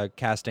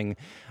casting.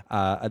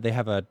 They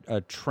have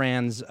a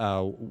trans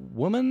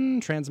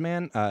woman, trans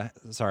man.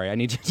 Sorry, I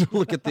need to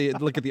look at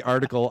the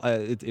article.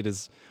 It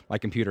is, my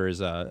computer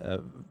is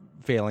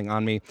failing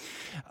on me.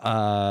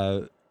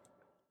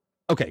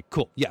 Okay,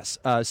 cool. Yes.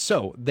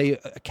 So they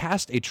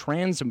cast a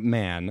trans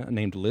man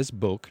named Liz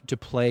Book to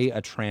play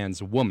a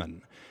trans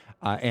woman.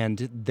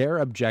 And their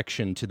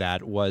objection to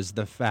that was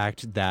the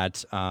fact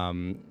that,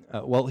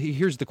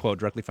 here's the quote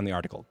directly from the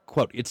article.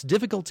 Quote, "It's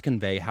difficult to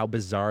convey how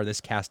bizarre this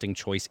casting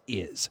choice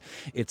is.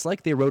 It's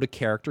like they wrote a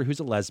character who's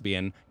a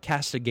lesbian,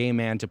 cast a gay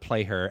man to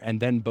play her, and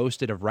then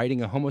boasted of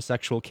writing a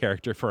homosexual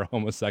character for a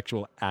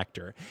homosexual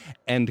actor."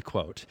 End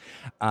quote.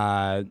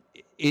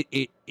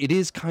 It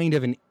is kind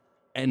of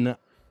an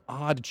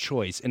odd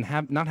choice, and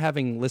not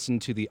having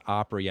listened to the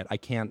opera yet, I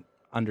can't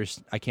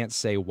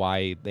say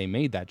why they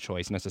made that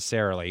choice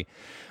necessarily,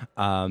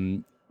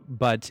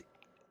 but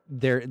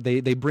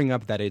they bring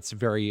up that it's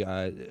very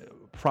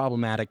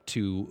problematic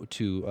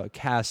to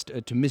cast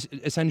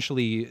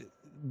essentially.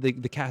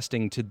 The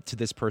casting to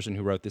this person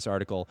who wrote this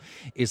article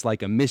is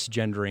like a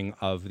misgendering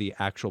of the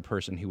actual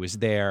person who was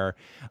there,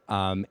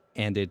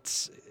 and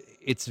it's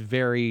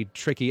very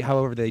tricky.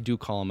 However, they do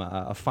call him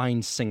a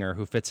fine singer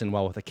who fits in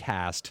well with the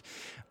cast.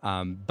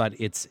 But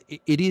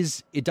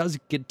it does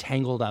get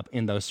tangled up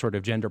in those sort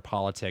of gender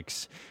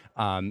politics,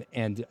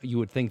 and you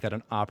would think that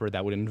an opera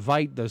that would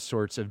invite those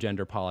sorts of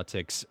gender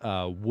politics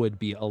would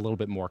be a little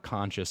bit more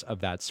conscious of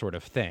that sort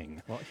of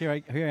thing. Well, here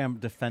I am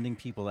defending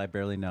people I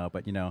barely know,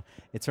 but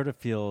it sort of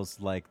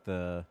feels like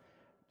the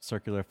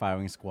circular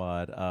firing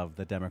squad of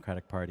the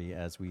Democratic Party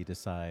as we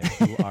decide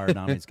who our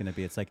nominee is going to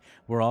be. It's like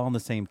we're all on the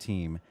same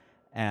team,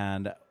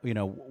 and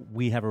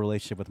we have a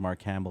relationship with Mark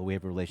Campbell, we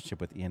have a relationship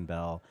with Ian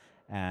Bell.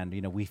 And,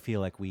 we feel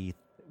like we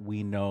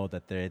know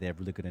that they have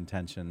really good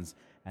intentions.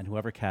 And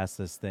whoever casts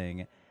this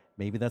thing,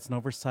 maybe that's an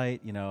oversight,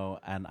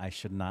 and I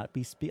should not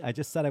be I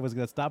just said I was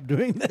going to stop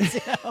doing this,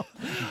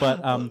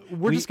 But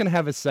we're just going to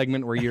have a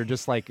segment where you're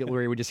just like,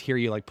 where we just hear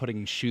you like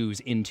putting shoes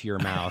into your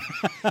mouth.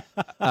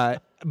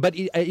 But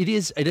it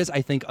is,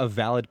 I think, a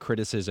valid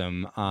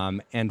criticism,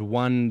 and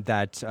one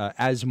that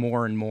as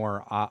more and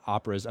more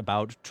operas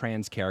about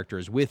trans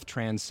characters with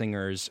trans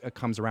singers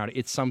comes around,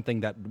 it's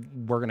something that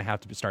we're going to have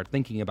to start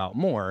thinking about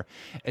more,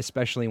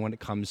 especially when it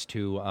comes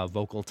to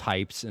vocal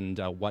types and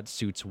what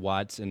suits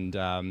what. And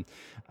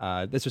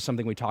this was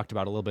something we talked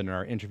about a little bit in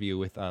our interview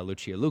with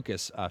Lucia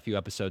Lucas a few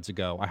episodes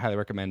ago. I highly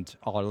recommend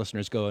all our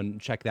listeners go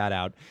and check that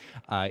out.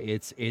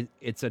 It's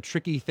a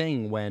tricky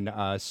thing when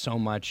so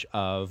much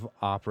of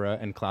opera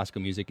and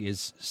classical music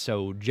is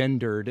so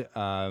gendered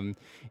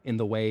in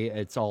the way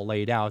it's all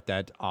laid out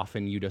that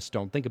often you just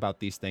don't think about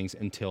these things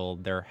until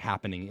they're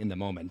happening in the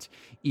moment,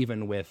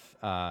 even with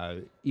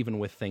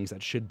things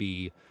that should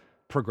be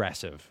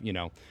progressive.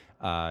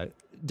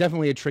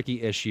 Definitely a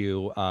tricky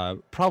issue.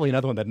 Probably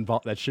another one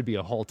that should be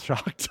a whole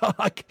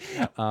talk.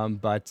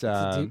 But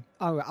I'm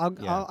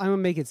gonna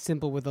make it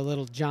simple with a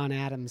little John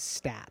Adams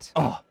stat.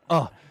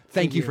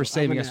 Thank you for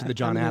saving us with the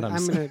John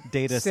Adams. I'm gonna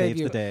Data save saves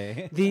you. the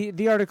day.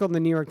 The article in the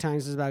New York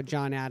Times is about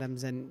John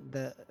Adams and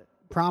the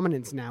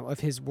prominence now of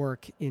his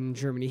work in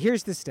Germany.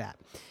 Here's the stat: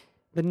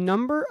 the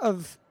number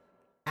of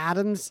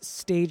Adams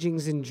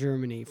stagings in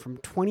Germany from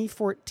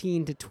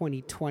 2014 to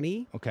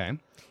 2020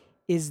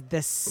 is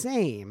the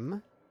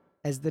same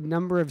as the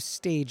number of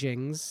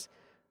stagings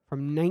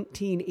from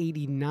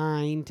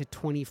 1989 to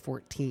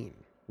 2014.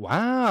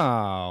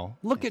 Wow.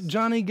 Look at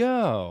Johnny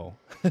go.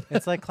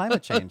 It's like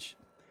climate change.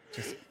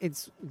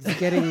 It's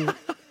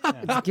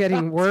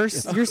getting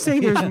worse. You're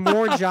saying there's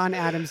more John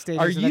Adams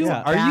stagings.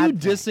 Are you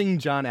dissing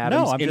John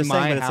Adams? No, I'm in just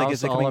my saying that house,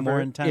 it's becoming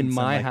more intense in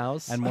my and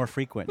house and more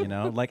frequent.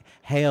 Like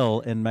hail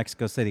in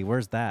Mexico City.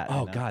 Where's that?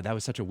 Oh God, that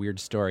was such a weird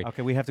story.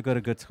 Okay, we have to go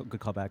to good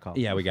call, bad call.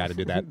 Yeah, we got to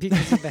do that.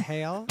 Because of the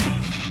hail.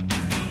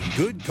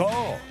 Good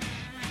call.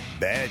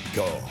 Bad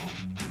call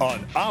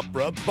on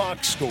Opera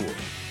Box Score.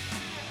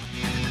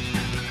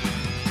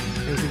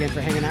 Thanks again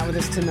for hanging out with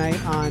us tonight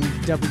on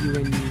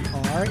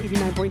WNUR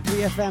 89.3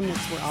 FM.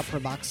 That's where Opera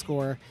Box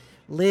Score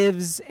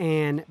lives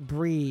and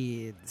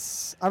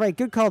breathes. All right,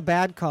 good call,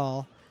 bad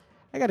call.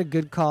 I got a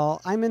good call.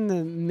 I'm in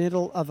the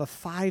middle of a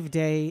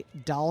 5-day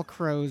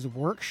Dalcroze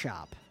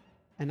workshop,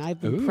 and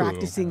I've been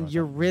practicing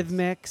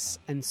eurythmics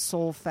and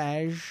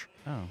solfege.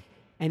 Oh.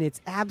 And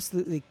it's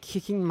absolutely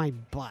kicking my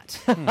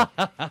butt.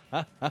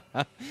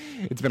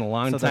 It's been a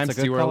long So time that's a since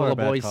you good were a call or little a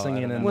bad boy call? I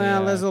singing don't in know. Well,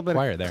 the there's a little bit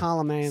choir of there.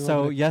 column A. and a So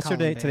little bit of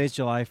yesterday, column B. today's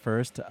July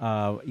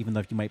 1st, even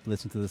though you might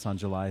listen to this on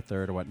July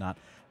 3rd or whatnot,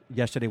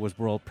 yesterday was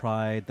World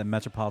Pride. The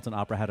Metropolitan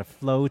Opera had a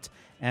float.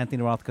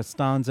 Anthony Roth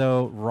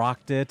Costanzo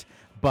rocked it.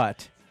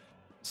 But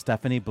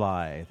Stephanie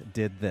Blythe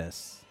did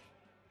this.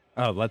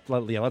 Oh,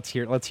 let's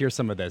hear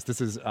some of this.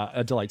 This is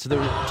a delight. So there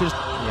were just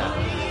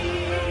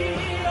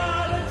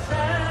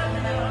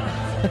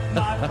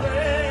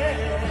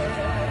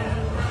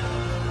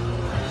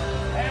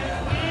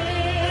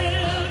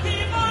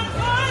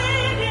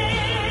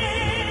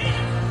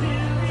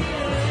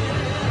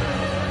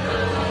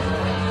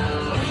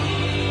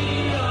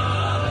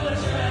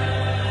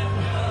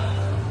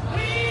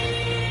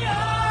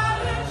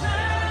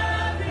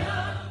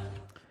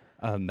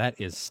that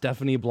is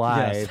Stephanie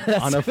Blythe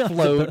Yes. on a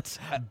float.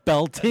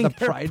 Belting The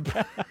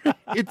Pride.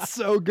 It's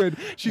so good.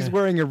 She's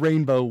wearing a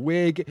rainbow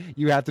wig.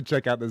 You have to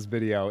check out this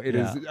video. It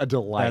is a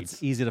delight.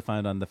 That's easy to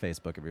find on the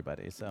Facebook,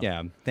 everybody. So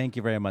Yeah. thank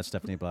you very much,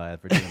 Stephanie Blythe,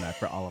 for doing that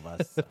for all of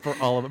us.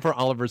 for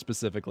Oliver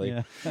specifically.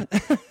 Yeah.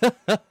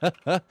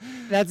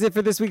 That's it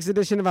for this week's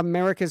edition of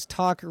America's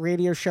Talk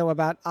radio show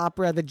about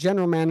opera. The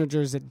general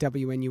managers at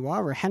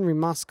WNUR are Henry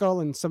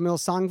Moskal and Somil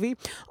Sangvi.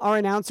 Our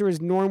announcer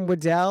is Norm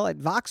Waddell at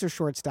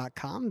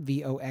voxershorts.com,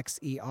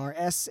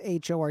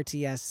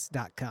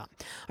 VOXERSHORTS.com.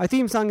 Our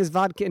theme song is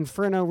Vodka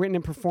Inferno, written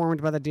and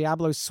performed by the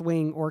Diablo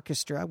Swing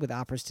Orchestra with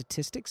opera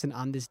statistics and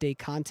on this day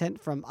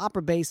content from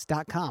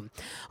operabase.com.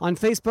 On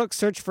Facebook,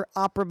 search for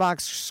Opera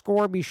Box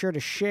Score. Be sure to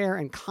share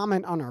and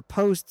comment on our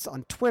posts.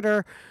 On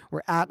Twitter,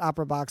 we're at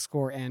Opera Box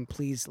Score, and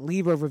please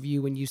leave a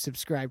review when you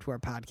subscribe to our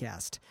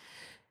podcast.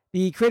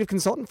 The creative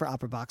consultant for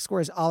Opera Box Score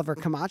is Oliver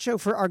Camacho.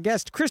 For our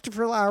guest,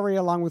 Christopher Lowry,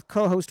 along with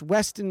co-host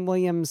Weston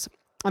Williams,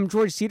 I'm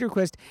George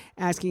Cedarquist,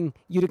 asking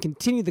you to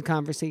continue the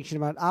conversation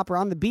about opera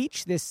on the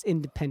beach this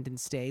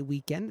Independence Day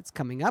weekend. It's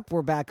coming up.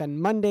 We're back on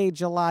Monday,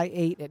 July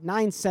 8 at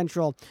 9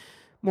 Central.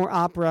 More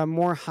opera,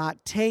 more hot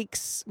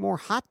takes, more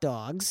hot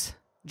dogs.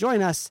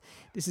 Join us.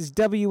 This is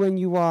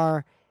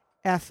WNUR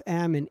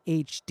FM and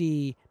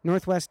HD,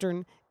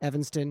 Northwestern,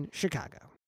 Evanston, Chicago.